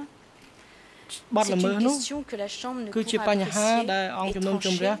crime បទល្មើសនោះគឺជាបញ្ហាដែលអង្គជំនុំជ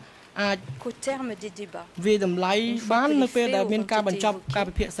ម្រះអាច qu'au terme des débats វាតម្លៃបាននៅពេលដែលមានការបញ្ចប់ការ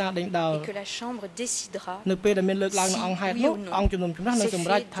ពិភាក្សាដេញដោល et que la chambre décidera នៅពេលដែលមានលើកឡើងនៅអង្គហេតុនោះអង្គជំនុំជម្រះនឹងសម្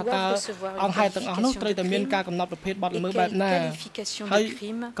រេចថាតើអង្គហេតុទាំងអស់នោះត្រូវតែមានការកំណត់ប្រភេទបទល្មើសបែបណាហើយ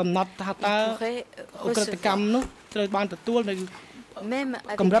កំណត់ថាតើអក្រិតកម្មនោះត្រូវបានទទួលនៅ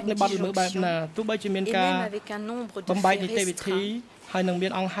កម្រិតនៃបទល្មើសបែបណាទោះបីជាមានការបំបែកនីតិវិធីហើយនឹងមា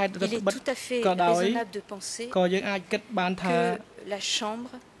នអង្គហេតុរដ្ឋបិទក៏ដោយក៏យើងអាចគិតបានថា la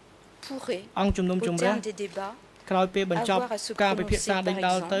chambre pourrait អង្គជំនុំជម្រះក្រោយពេលបញ្ចប់ការពិភាក្សាដេញ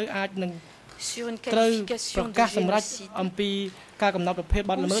ដោលទៅអាចនឹងត្រូវប្រកាសសម្រេចអំពីការកំណត់ប្រភេទ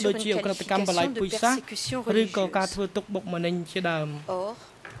បទល្មើសដូចជាអក្រិតកម្មបល័យពុយសាសឬក៏ការធ្វើទុកបុកម្នេញជាដើម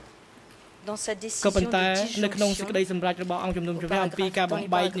dans sa décision ក៏ប៉ុន្តែនៅក្នុងសេចក្តីសម្រេចរបស់អង្គជំនុំជម្រះអំពីការបំ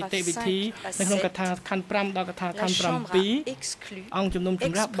បែកនីតិវិធីនៅក្នុងកថាខណ្ឌ5ដល់កថាខណ្ឌ7អង្គជំនុំជ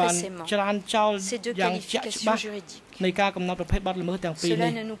ម្រះបានច្រានចោលយ៉ាងជាក់ច្បាស់នៃការកំណត់ប្រភេទបទល្មើសទាំងពីរ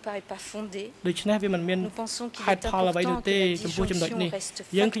នេះដូច្នេះវាមិនមានហេតុផលអ្វីនោះទេចំពោះចំណុចនេះ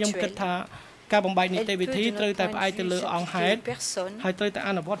យើងខ្ញុំគិតថាការបំបែកនីតិវិធីត្រូវតែផ្អែកទៅលើអង្គហេតុហើយត្រូវតែ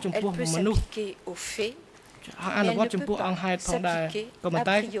អនុវត្តចំពោះមនុស្សអនុវត្តចំពោះអង្គហេតុផងដែរក៏ប៉ុន្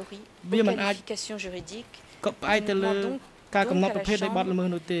តែវាមិនអាចក៏ផ្អែកទៅលើការកំណត់ប្រភេទនៃបទល្មើស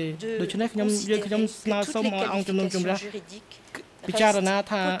នោះទេដូច្នេះខ្ញុំស្នើសុំឲ្យអង្គជំនុំជម្រះពិចារណា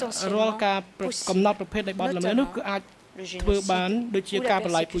ថារាល់ការកំណត់ប្រភេទនៃបទល្មើសនោះគឺអាចធ្វើបានដូចជាការប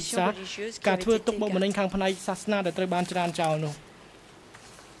ល័យពុយសាសការធ្វើទុកបុកម្នេញខាងផ្នែកសាសនាដែលត្រូវបានច្រានចោលនោះ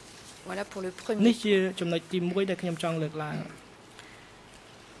Voilà pour le premier នេះជាចំណុចទី1ដែលខ្ញុំចង់លើកឡើង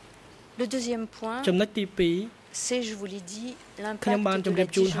Le deuxième point ចំណុចទី2 c'est je vous l'ai dit ខ្ញុំបាន l'impact ជ de ម្រា la ប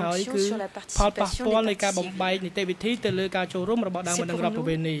ជូនហើយ disjonction គឺ sur la ផលប៉ះ participation ពាល់នៃ des ការបំ parties បែកនីតិវិធីទៅលើការចូលរួមរបស់ដើមបណ្ដឹងរដ្ឋប្រ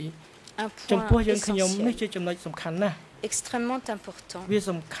វេណី un ចំពោះ point យើងខ្ញុំនេះ essentiel ជាចំណុចសំខាន់ណាស់ extrêmement important វា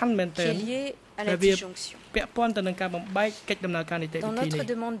សំខាន់មែនទែ qui ន est lié à la ដែលវា disjonction ពាក់ព័ន្ធទៅនឹងការបំបែកកិច្ចដំណើរការនីតិវិ dans ធី notre នេះ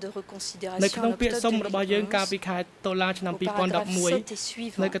demande de នៅ reconsidération ក្នុង en ពាក្យសុំ octobre របស់យើងកាលពី 2011 ខែតុលាឆ្នាំ au paragraphe 7 et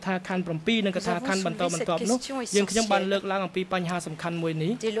 2011 នៅ suivant កថាខណ្ឌ7និងកថាខណ្ឌបន្តបន្ទាប់នោះយើងខ្ញុំបានលើកឡើងអំពីបញ្ហាសំខាន់មួយ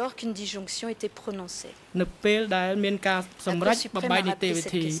នេះ dès lors qu'une disjonction était prononcée នៅពេលដែលមានការសម្រេចបំបែកនីតិវិ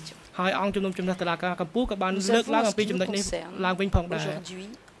ធីហើយអង្គជំនុំជម្រះតុលាការកំពូលក៏បានលើកឡើងអំពីចំណុចនេះឡើងវិញផងដែរ aujourd'hui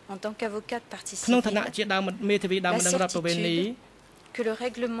en tant qu'avocat de partie ក្នុងឋានៈ civile ជាដើមមេធាវីដើមបណ្ដឹងរដ្ឋប្រវេណី que le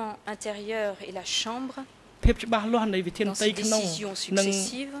règlement intérieur et la chambre ភាពច្បាស់លាស់នៃវិធាន dans តី ces ក្នុង décisions និង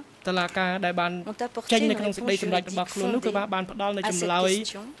successives តុលាការដែលបាន ont ចេញ apporté នៅ une ក្នុងសេចក្តី réponse សម្រេចរបស់ juridique ខ្លួននោះក៏ fondée បានផ្ដល់នៅ à ចម្ cette លើយ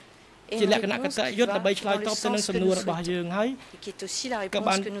question et ជា une លក្ខណៈក réponse ត qui យុត្ត va ដើម្បីឆ្លើយ dans ត le បទៅនឹង sens សំ que ណួរ nous របស់យើង souhaitons ហើយ et qui est aussi la réponse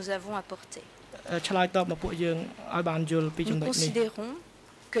ban- que nous avons apportée. ឆ្លើយតបមកពួកយើងឲ្យបានយល់ពីចំណុ Nous ចនេះ considérons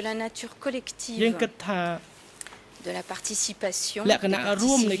que la nature យើង collective គិតថា de la participation លក្ខ des ណៈ parties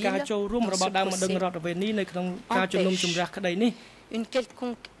រួមនៃការ civiles ចូលរួម dans របស់ ce ដើមបណ្ដឹង procès រដ្ឋប្រវេណីនៅក្នុងការជំនុំជម្រះក្តីនេះ une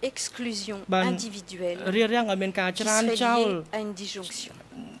quelconque exclusion ban- individuelle រារាំងឲ្យមានការ qui ច្រាន serait ចោល liée à une disjonction.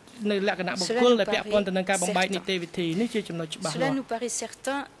 នៅលក្ខណៈបុគ្គលដែលពាក់ព័ន្ធទៅនឹងការបំបែកនីតិវិធីនេះជាចំណុចច្បាស់លា Cela ស់ nous paraît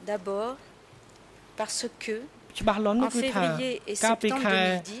certain d'abord parce que ច្បាស់លាស់នោះ en គឺថា février et កាលពី septembre ខែ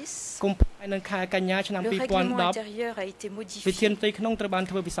 2010, កុម្ភៈនិងខែកញ្ញាឆ្នាំ le règlement 2010 intérieur a été វិធាន modifié ផ្ទៃក្នុងត្រូវបាន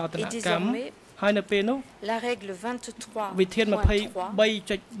ធ្វើពិសោធន et កម្ម désormais ហើយនៅពេលនោះ la règle វិធាន 23.3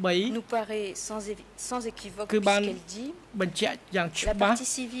 23.3 nous paraît sans équivoque Que ban- puisqu'elle dit បញ្ជាក់យ៉ាង la ច្បាស់ partie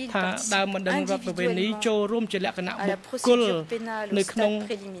civile ថាដើមបណ្ដឹងរដ្ឋប្រវេណី individuellement ចូលរួមជាលក្ខណៈ à បុ la គ្គល procédure pénale auនៅក្នុង stade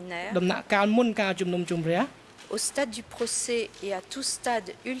préliminaire, ដំណាក់កាលមុនការជំនុំជម្រះ au stade du procès et à tout stade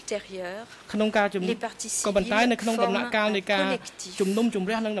ultérieur, ក្នុងការជំនុំ les parties ក៏ប៉ុន្តែនៅ civiles ក្នុងដំណាក់ forment កាល un នៃការ collectif ជំនុំជម្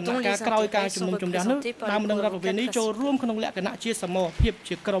រះនិងដំណាក់កាលក្រោយការជំនុំជម្រះនោះដើមបណ្ដឹងរដ្ឋប្រវេណីចូលរួមក្នុងលក្ខណៈជាសមរភាព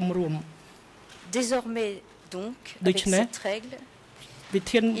ជាក្រុមរួម Désormais donc, De avec Cheney. cette règle, វិ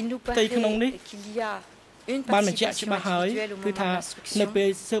ធាន il nous ផ្ទៃក្នុងនេះ paraît qu'il y a une participation individuelle au moment de l'instruction,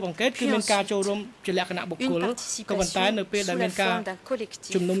 puis ensuite une participation sous la forme d'un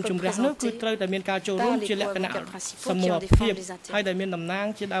collectif représenté par les co-avocats principaux qui en défendent les intérêts. Il n'y a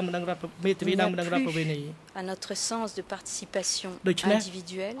plus, à notre sens, de participation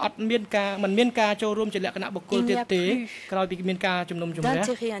individuelle. Il n'y a plus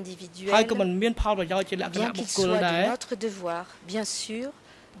d'intérêt individuel, bien qu'il soit de notre devoir, bien sûr,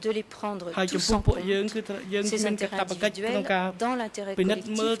 de les prendre tous en compte, ces intérêts individuels, dans l'intérêt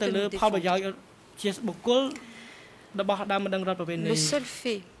collectif que nous défendons. Le seul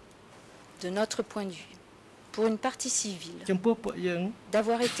fait, de notre point de vue, pour une partie civile,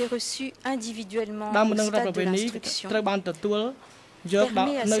 d'avoir été reçue individuellement au stade de l'instruction, permet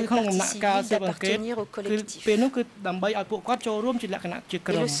à cette partie civile d'appartenir au collectif. Et le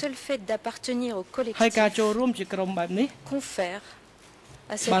seul fait d'appartenir au collectif confère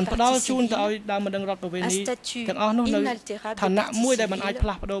à cette partie civile un statut inaltérable de partie civile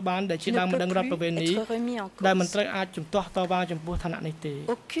qui ne peut plus être remis en cause.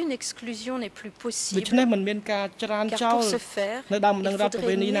 Aucune exclusion n'est plus possible, car pour ce faire, il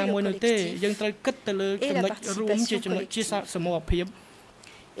faudrait nier le collectif et la participation collective.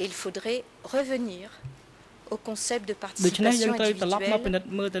 Et il faudrait revenir au concept de participation individuelle avec une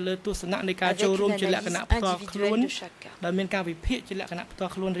analyse individuelle de chacun. De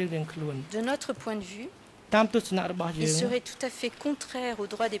notre point de vue, il serait tout à fait contraire aux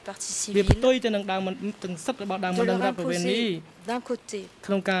droits des parties civiles de leur imposer d'un côté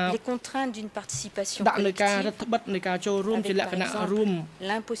les contraintes d'une participation collective, avec par exemple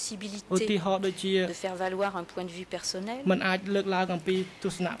l'impossibilité de faire valoir un point de vue personnel,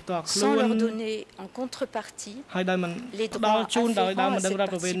 sans leur donner en contrepartie les droits afférents à cette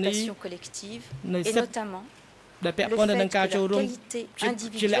participation collective, et notamment le fait que la qualité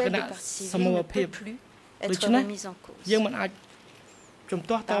individuelle des parties civiles ne peut plus être remise en cause.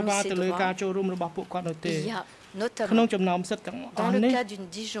 Parmi ces droits, il y a notamment, dans le cas d'une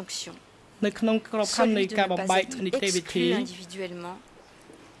disjonction, celui de ne pas être exclu individuellement,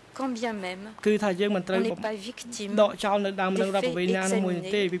 quand bien même on n'est pas victime des faits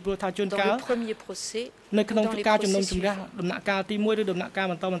examinés dans le premier procès ou dans les procès suivants. Il nous paraît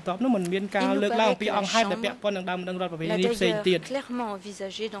que la Chambre l'a d'ailleurs clairement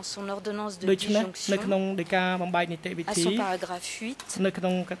envisagé dans son ordonnance de disjonction, à son paragraphe 8, qui dit,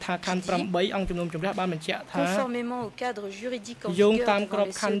 conformément au cadre juridique en vigueur devant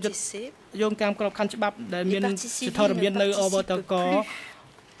les CETC, les parties civiles ne participent plus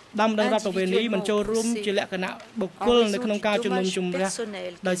individuellement au procès en raison du dommage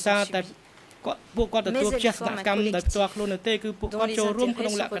personnel qu'ils ont subi, mais elles forment un collectif dont les intérêts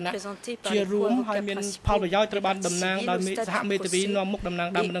sont représentés par les co-avocats principaux des parties civiles au stade du procès et au-delà.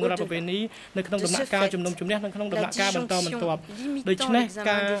 De ce fait, la disjonction limitant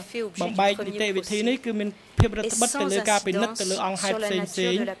l'examen des faits objets du premier procès et sans incidence sur la nature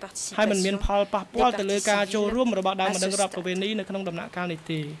de la participation des parties civiles à ce stade.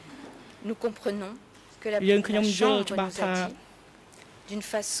 Nous comprenons que la Chambre nous a dit, d'une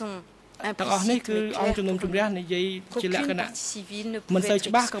façon implicite mais claire qu'aucune partie civile ne pouvait être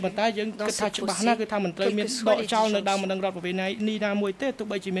exclue dans ce procès, quelles que soient les disjonctions. Nous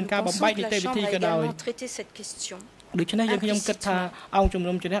pensons que la Chambre a également traité cette question implicitement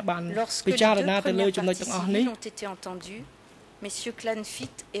lorsque les deux premières parties civiles ont été entendues, Messieurs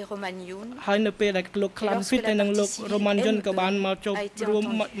Clanfitt et Romagnoun, et lorsque la partie civile a été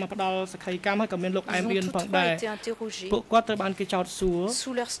entendue, ils ont toutefois été interrogés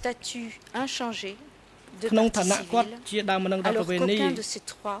sous leur statut inchangé de partie civile, alors qu'aucun de ces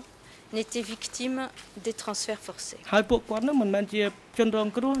trois n'était victime des transferts forcés.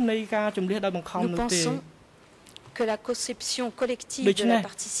 Nous pensons que la conception collective de la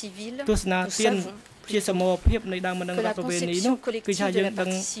partie civile, nous savons que la conception collective de la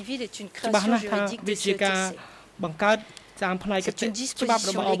partie civile est une création juridique des CETC. C'est une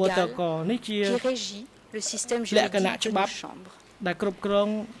disposition légale qui régit le système juridique de nos chambres.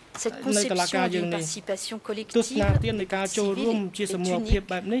 Cette conception d'une participation collective des parties civiles est unique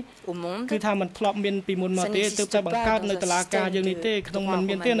au monde. Ça n'existe pas dans un système de droit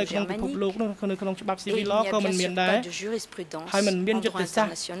romaino-germanique et il n'y a bien sûr pas de jurisprudence en droit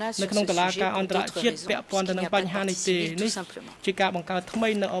international sur ce sujet pour d'autres raisons, puisqu'il n'y a pas de partie civile tout simplement.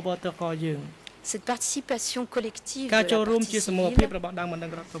 Cette participation collective de la partie civile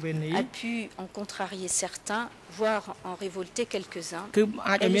a pu en contrarier certains, voire en révolter quelques-uns.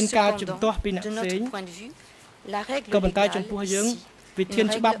 Elle est cependant, de notre point de vue, la règle légale ici, une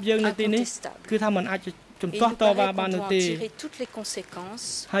règle incontestable.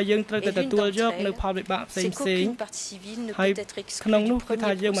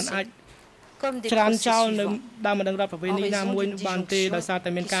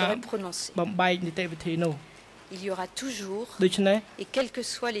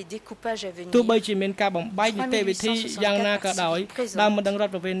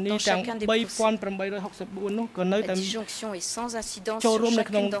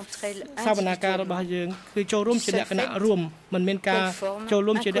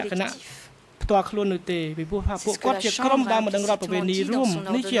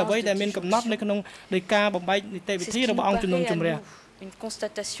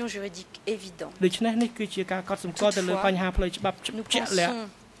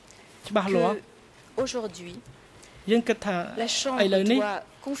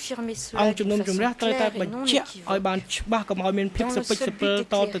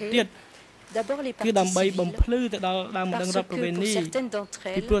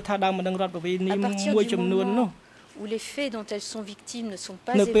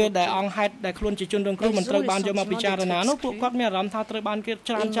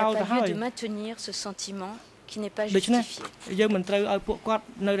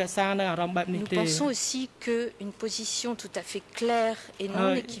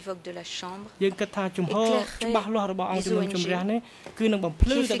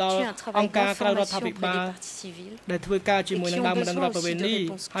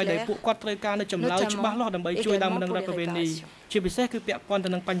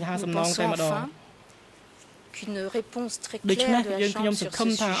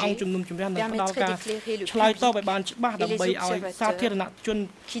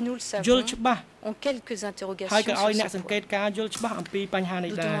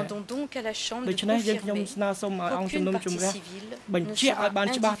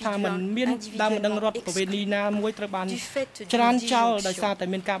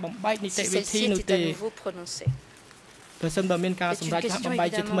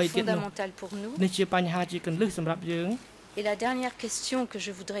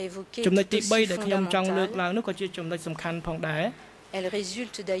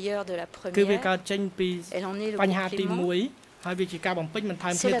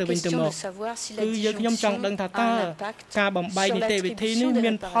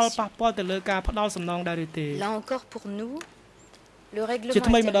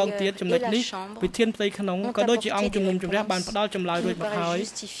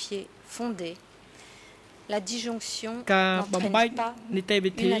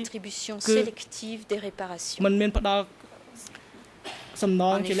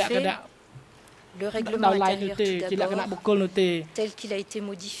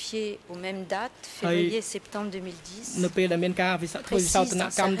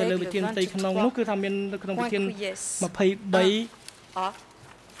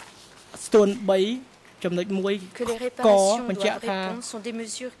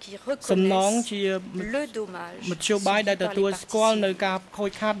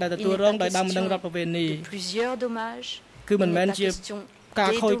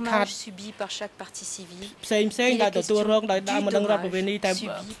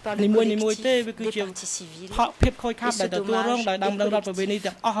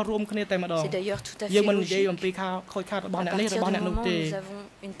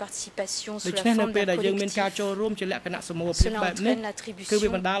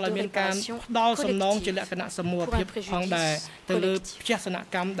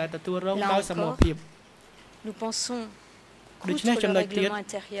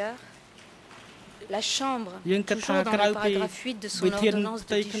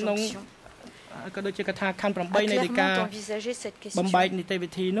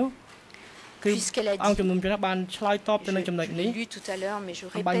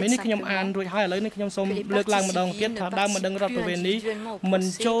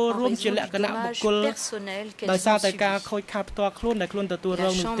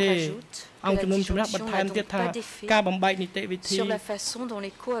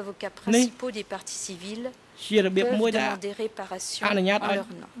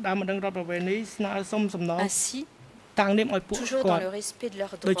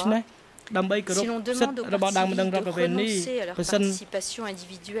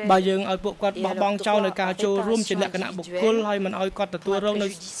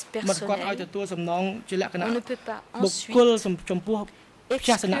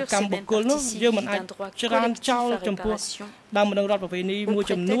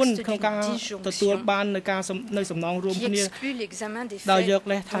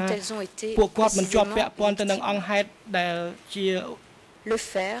 ពាន់ទៅនឹងអង្គហេតុដែលជា le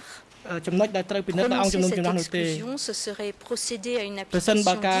faire ចំណុចដែលត្រូវពិនិត្យដល់អង្គជំនុំជម្រះនោះទេ ce serait procéder à une application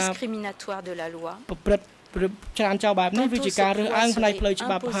discriminatoire de la loi ច្រើនចោលបែបនេះវាជាការរើសអើងផ្នែកផ្លូវច្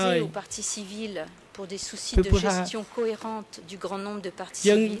បាប់ហើយ aux parties civiles pour des soucis de gestion cohérente du grand nombre de parties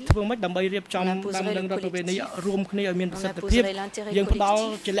យើង civiles ធ្វើមិនដើម្បីរៀបចំដំណឹងរដ្ឋប្រវេណីរួមគ្នាឲ្យមានប្រសិទ្ធភាពយើងផ្ដល់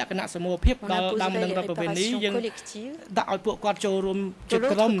ជាលក្ខណៈសមូហភាពដល់ដំណឹងរដ្ឋប្រវេណីយើងដាក់ឲ្យពួកគាត់ចូលរួមជា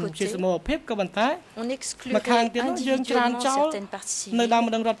ក្រុមជាសមូហភាពក៏ប៉ុន្តែមកខាងទៀតយើងច្រើនចោលនៅដំ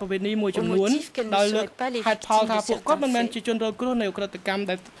ណឹងរដ្ឋប្រវេណីមួយចំនួនដោយលើកហេតុផលថាពួកគាត់មិនមែនជាជនរងគ្រោះនៃអក្រិតកម្ម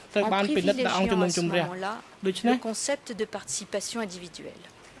ដែលត្រូវបានពិនិត្យដោយអង្គជំនុំជម្រះដូច្នេះ le concept de participation individuelle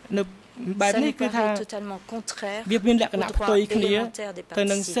នៅបែបនេះគឺថាវាមានលក្ខណៈផ្ទុយគ្នាទៅ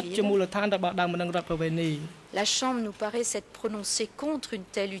នឹងសិទ្ធិជាមូលដ្ឋានរបស់ដំណឹងរដ្ឋប្រវេណី La Chambre nous paraît s'être prononcée contre une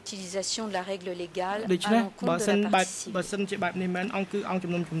telle utilisation de la règle légale à l'encontre de la partie civile. បើសិនជាបែបនេះមែនអង្គគឺអង្គ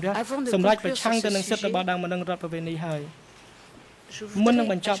ជំនុំជម្រះសម្រាប់ប្រឆាំងទៅនឹងសិទ្ធិរបស់ដំណឹងរដ្ឋប្រវេណីហើយ មុននឹង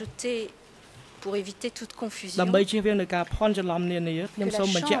បញ្ចប់ pour éviter toute confusion ដើម្បីជៀសវាងនឹងការភ័ន្តច្រឡំនានាខ្ញុំសូម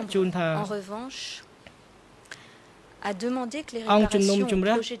បញ្ជាក់ជូនថា en revanche a demandé que les réparations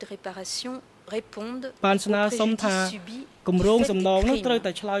au projet de réparation répondent បានស្នើសុំថាគម្រោងសំណងនោះត្រូវ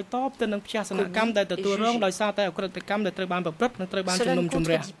តែឆ្លើយតបទៅនឹងផ្ទះសនកម្មដែលទទួលរងដោយសារតែអក្រិតកម្មដែលត្រូវបានប្រព្រឹត្តនិងត្រូវបានជំនុំជម្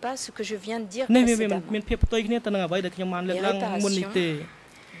រះនេះមានភាពផ្ទុយគ្នាទៅនឹងអ្វីដែលខ្ញុំបានលើកឡើងមុននេះទេ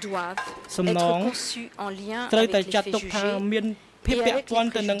សំណងត្រូវតែចាត់ទុកថាមានភាពពាក់ព័ន្ធ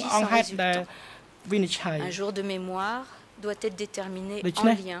ទៅនឹងអង្គហេតុដែលវិនិច្ឆ័យ un jour de mémoire doit être déterminé en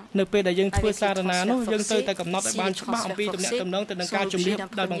lien នៅពេលដែលយើងធ្វើសារណានោះយើងត្រូវតែកំណត់ឲ្យបានច្បាស់អំពីទំនាក់ទំនងទៅនឹងការជំរាប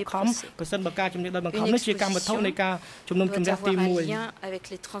ដោយបង្ខំប្រសិនបើការជំរាបដោយបង្ខំនេះជាកម្មវត្ថុនៃការជំនុំជម្រះទី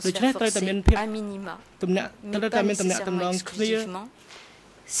1ដូច្នេះត្រូវតែមានភាពទំនាក់ទំនងគ្នា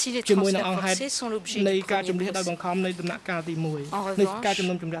ជាមួយនឹងអង្គហេតុនៃការជំរាបដោយបង្ខំនៃដំណាក់កាលទី1នៃការជំ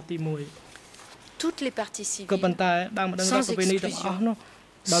នុំជម្រះទី1 toutes les parties civiles ក៏ប៉ុន្តែដើមម្ដងរដ្ឋប្រវេណីទាំងអស់នោះ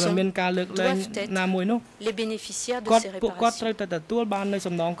បើមិនមានការលើកលែងណាមួយនោះ les bénéficiaires de ces réparations ពួកគាត់ត្រូវតែទទួលបាននៅ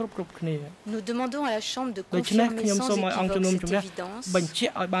សំណងគ្រប់គ្នា nous demandons à la chambre de ដូច្នេះ confirmer ខ្ញុំសូមឲ្យអង្គជំនុំជម្រះ cette évidence បញ្ជា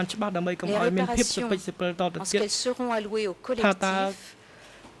ក់ឲ្យបានច្បាស់ដើម្បីកុំឲ្យមានភាពសិពិចសិពិលតទៅទៀត qu'elles seront allouées au collectif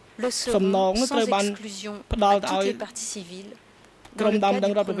le សំណងនោះត្រូវបានផ្ដល់ទៅឲ្យ les parties civiles ក្រុមដំណឹ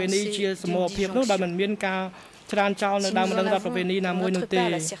ងរដ្ឋប្រវេណីជាសមូហភាពនោះដែលមិនមានការច្រើនចោលនៅដំណឹងរដ្ឋប្រវេណីណាមួយនោះទេ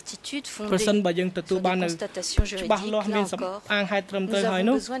ប្រសិនបើយើងទទួលបាននៅច្បាស់លាស់មានសម្អាងហេតុត្រឹមត្រូវហើយ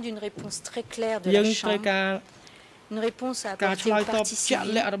នោះយើងត្រូវការការឆ្លើយតបជាក់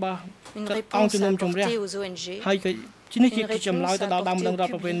លាក់របស់អង្គជំនុំជម្រះហើយក៏នេះជាចម្លើយទៅដល់ដំណឹងរដ្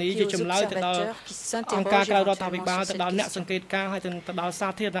ឋប្រវេណីជាចម្លើយទៅដល់អង្គការក្រៅរដ្ឋាភិបាលទៅដល់អ្នកសង្កេតការណ៍ហើយទៅដល់សា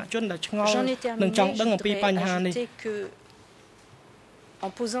ធារណជនដែលឆ្ងល់និងចង់ដឹងអំពីបញ្ហានេះEn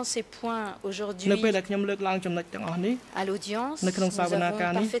posant ces points aujourd'hui à l'audience, nous avons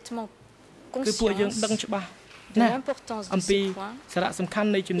parfaitement conscience de l'importance de ces points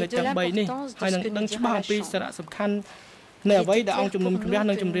et de l'importance de ce que nous dira la Chambre. Il est clair pour nous que nous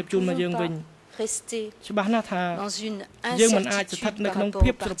ne pouvons pas rester dans une incertitude par rapport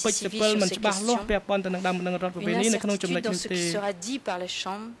aux parties civiles sur ces questions. Une incertitude dans ce qui sera dit par la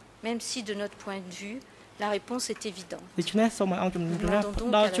Chambre, même si de notre point de vue, la réponse est évidente. Nous demandons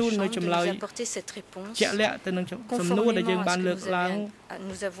donc à la Chambre de nous apporter cette réponse conformément à ce que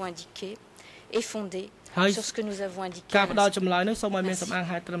nous avons indiqué et fondée sur ce que nous avons indiqué. ការផ្ដល់ចម្លើយនេះសូមឲ្យមានសម្អាង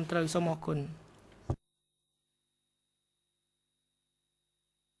ហេតុត្រឹមត្រូវសូមអរគុណ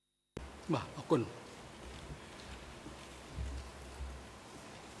បាទអរគុណ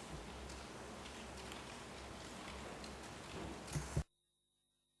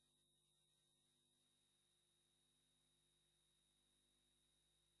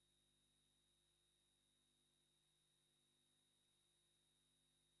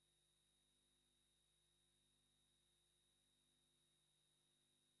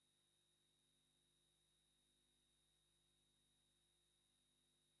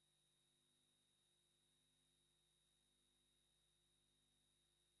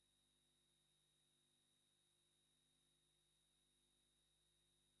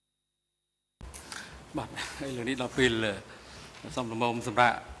បាទហើយលើនេះដល់ពេលសំលមសម្រា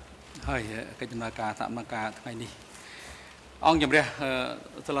ប់ហើយកិច្ចដំណើរការសមការថ្ងៃនេះអង្គជំរះ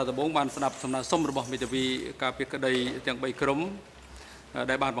សាលាដំបងបានស្ដាប់សំណើសុំរបស់មេធាវីការពារក្តីទាំង3ក្រុម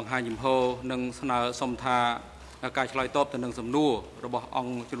ដែលបានបង្ហាញជំហរនិងស្នើសុំថាការឆ្លើយតបទៅនឹងសំណួររបស់អ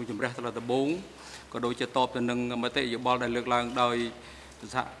ង្គជំរះសាលាដំបងក៏ដូចជាតបទៅនឹងមតិយោបល់ដែលលើកឡើងដោយ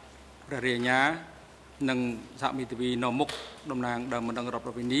សហព្រះរាជអាជ្ញានិងសហមេធាវីនៅមុខតំណាងដើមបណ្ដឹងរដ្ឋ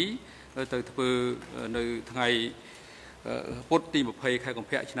ប្រវេណីទៅធ្វើនៅថ្ងៃពុធទី20ខែកុម្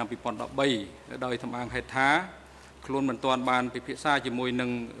ភៈឆ្នាំ2013ដោយសម្អាងហេតុថាខ្លួនមិនទាន់បានពិភាក្សាជាមួយនឹង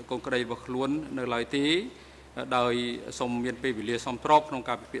កូនក្តីរបស់ខ្លួននៅឡើយទេ ដោយសូមមានពេលវេលាសមស្របក្នុង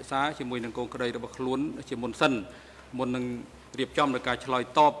ការពិភាក្សាជាមួយនឹងកូនក្តីរបស់ខ្លួនជាមុនសិនមុននឹងរៀបចំនៅការឆ្លើយ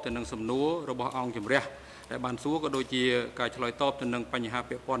តបទៅនឹងសំណួររបស់អង្គជំរះដែលបានសួរក៏ដូចជាការឆ្លើយតបទៅនឹងបញ្ហា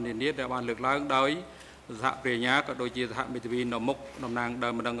ពាក់ព័ន្ធនានាដែលបានលើកឡើងដោយសហប្រញ្ញាក៏ដូចជាសហមេធាវីនៅមុខតំណាងដើ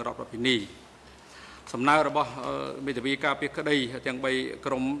មម្ដងរដ្ឋប្រពៃណីសំណើរបស់មេធាវីការពារក្តីទាំង3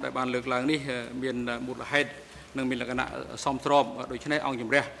ក្រុមដែលបានលើកឡើងនេះមានមូលហេតុនិងមានលក្ខណៈសមស្របដូច្នេះអង្គ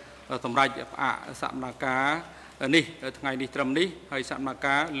ជំរះសម្រាប់ផ្អាកសកម្មភាពនេះថ្ងៃនេះត្រឹមនេះហើយសកម្ម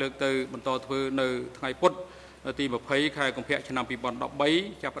ភាពលើកទៅបន្តធ្វើនៅថ្ងៃពុធទី20ខែកុម្ភៈឆ្នាំ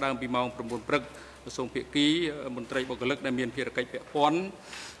2013ចាប់ផ្ដើមពីម៉ោង9ព្រឹកក្រសួងភាគីមន្ត្រីបុគ្គលិកដែលមានភារកិច្ចពាក់ព័ន្ធ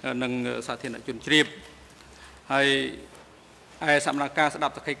និងសាធារណជនជ្រាបហើយឯសកម្មភាពស្ដា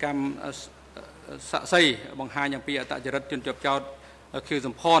ប់សក្ខីកម្មសាក់សីបង្ហាញអំពីអត្តចរិតជនជាប់ចោតខៀវ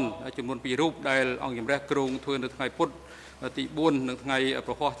សំផនចំនួន2រូបដែលអង្គជំរះគ្រងធ្វើនៅថ្ងៃពុធទី4និងថ្ងៃ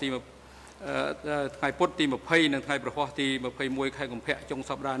ប្រហ័សទីថ្ងៃពុធទី20និងថ្ងៃប្រហ័សទី21ខែកុម្ភៈចុង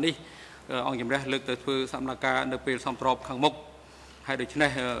សប្តាហ៍នេះអង្គជំរះលើកទៅធ្វើសកម្មភាពនៅពេលសំស្របខាងមុខហើយដូច្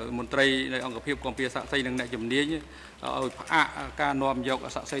នេះមន្ត្រីនៃអង្គភាពគាំពារសាក់សីនិងអ្នកជំនាញឲ្យផ្អាកការនាំយក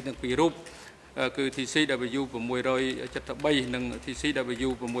សាក់សីទាំង2រូបគឺ TCW 673និង TCW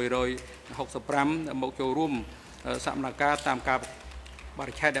 665មកចូលរួមសកម្មភាពតាមការប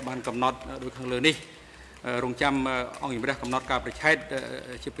រិច្ឆេទដែលបានកំណត់ដោយខាងលើនេះរងចាំអង្គជំរះកំណត់ការបរិច្ឆេទ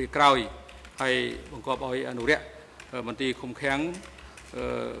ជាពេលក្រោយហើយបង្គាប់ឲ្យអនុរិយមន្ត្រីឃុំឃាំង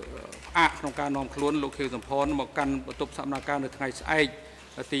ផ្អាកក្នុងការនាំខ្លួនលោកខៀវសំផនមកកាន់បន្ទប់សកម្មភាពនៅថ្ងៃស្អែក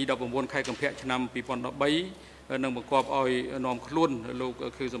ទី19ខែកុម្ភៈឆ្នាំ2013និងបង្គាប់ឲ្យនាំខ្លួនលោក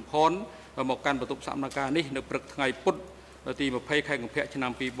ខៀវសំផនមកកាន់បន្ទប់សកម្មភាពនេះនៅព្រឹកថ្ងៃពុធទី20ខែកុម្ភៈឆ្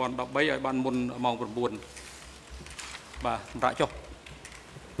នាំ2013ឲ្យបានមុនម៉ោង9បាទសម្រាប់ចុះ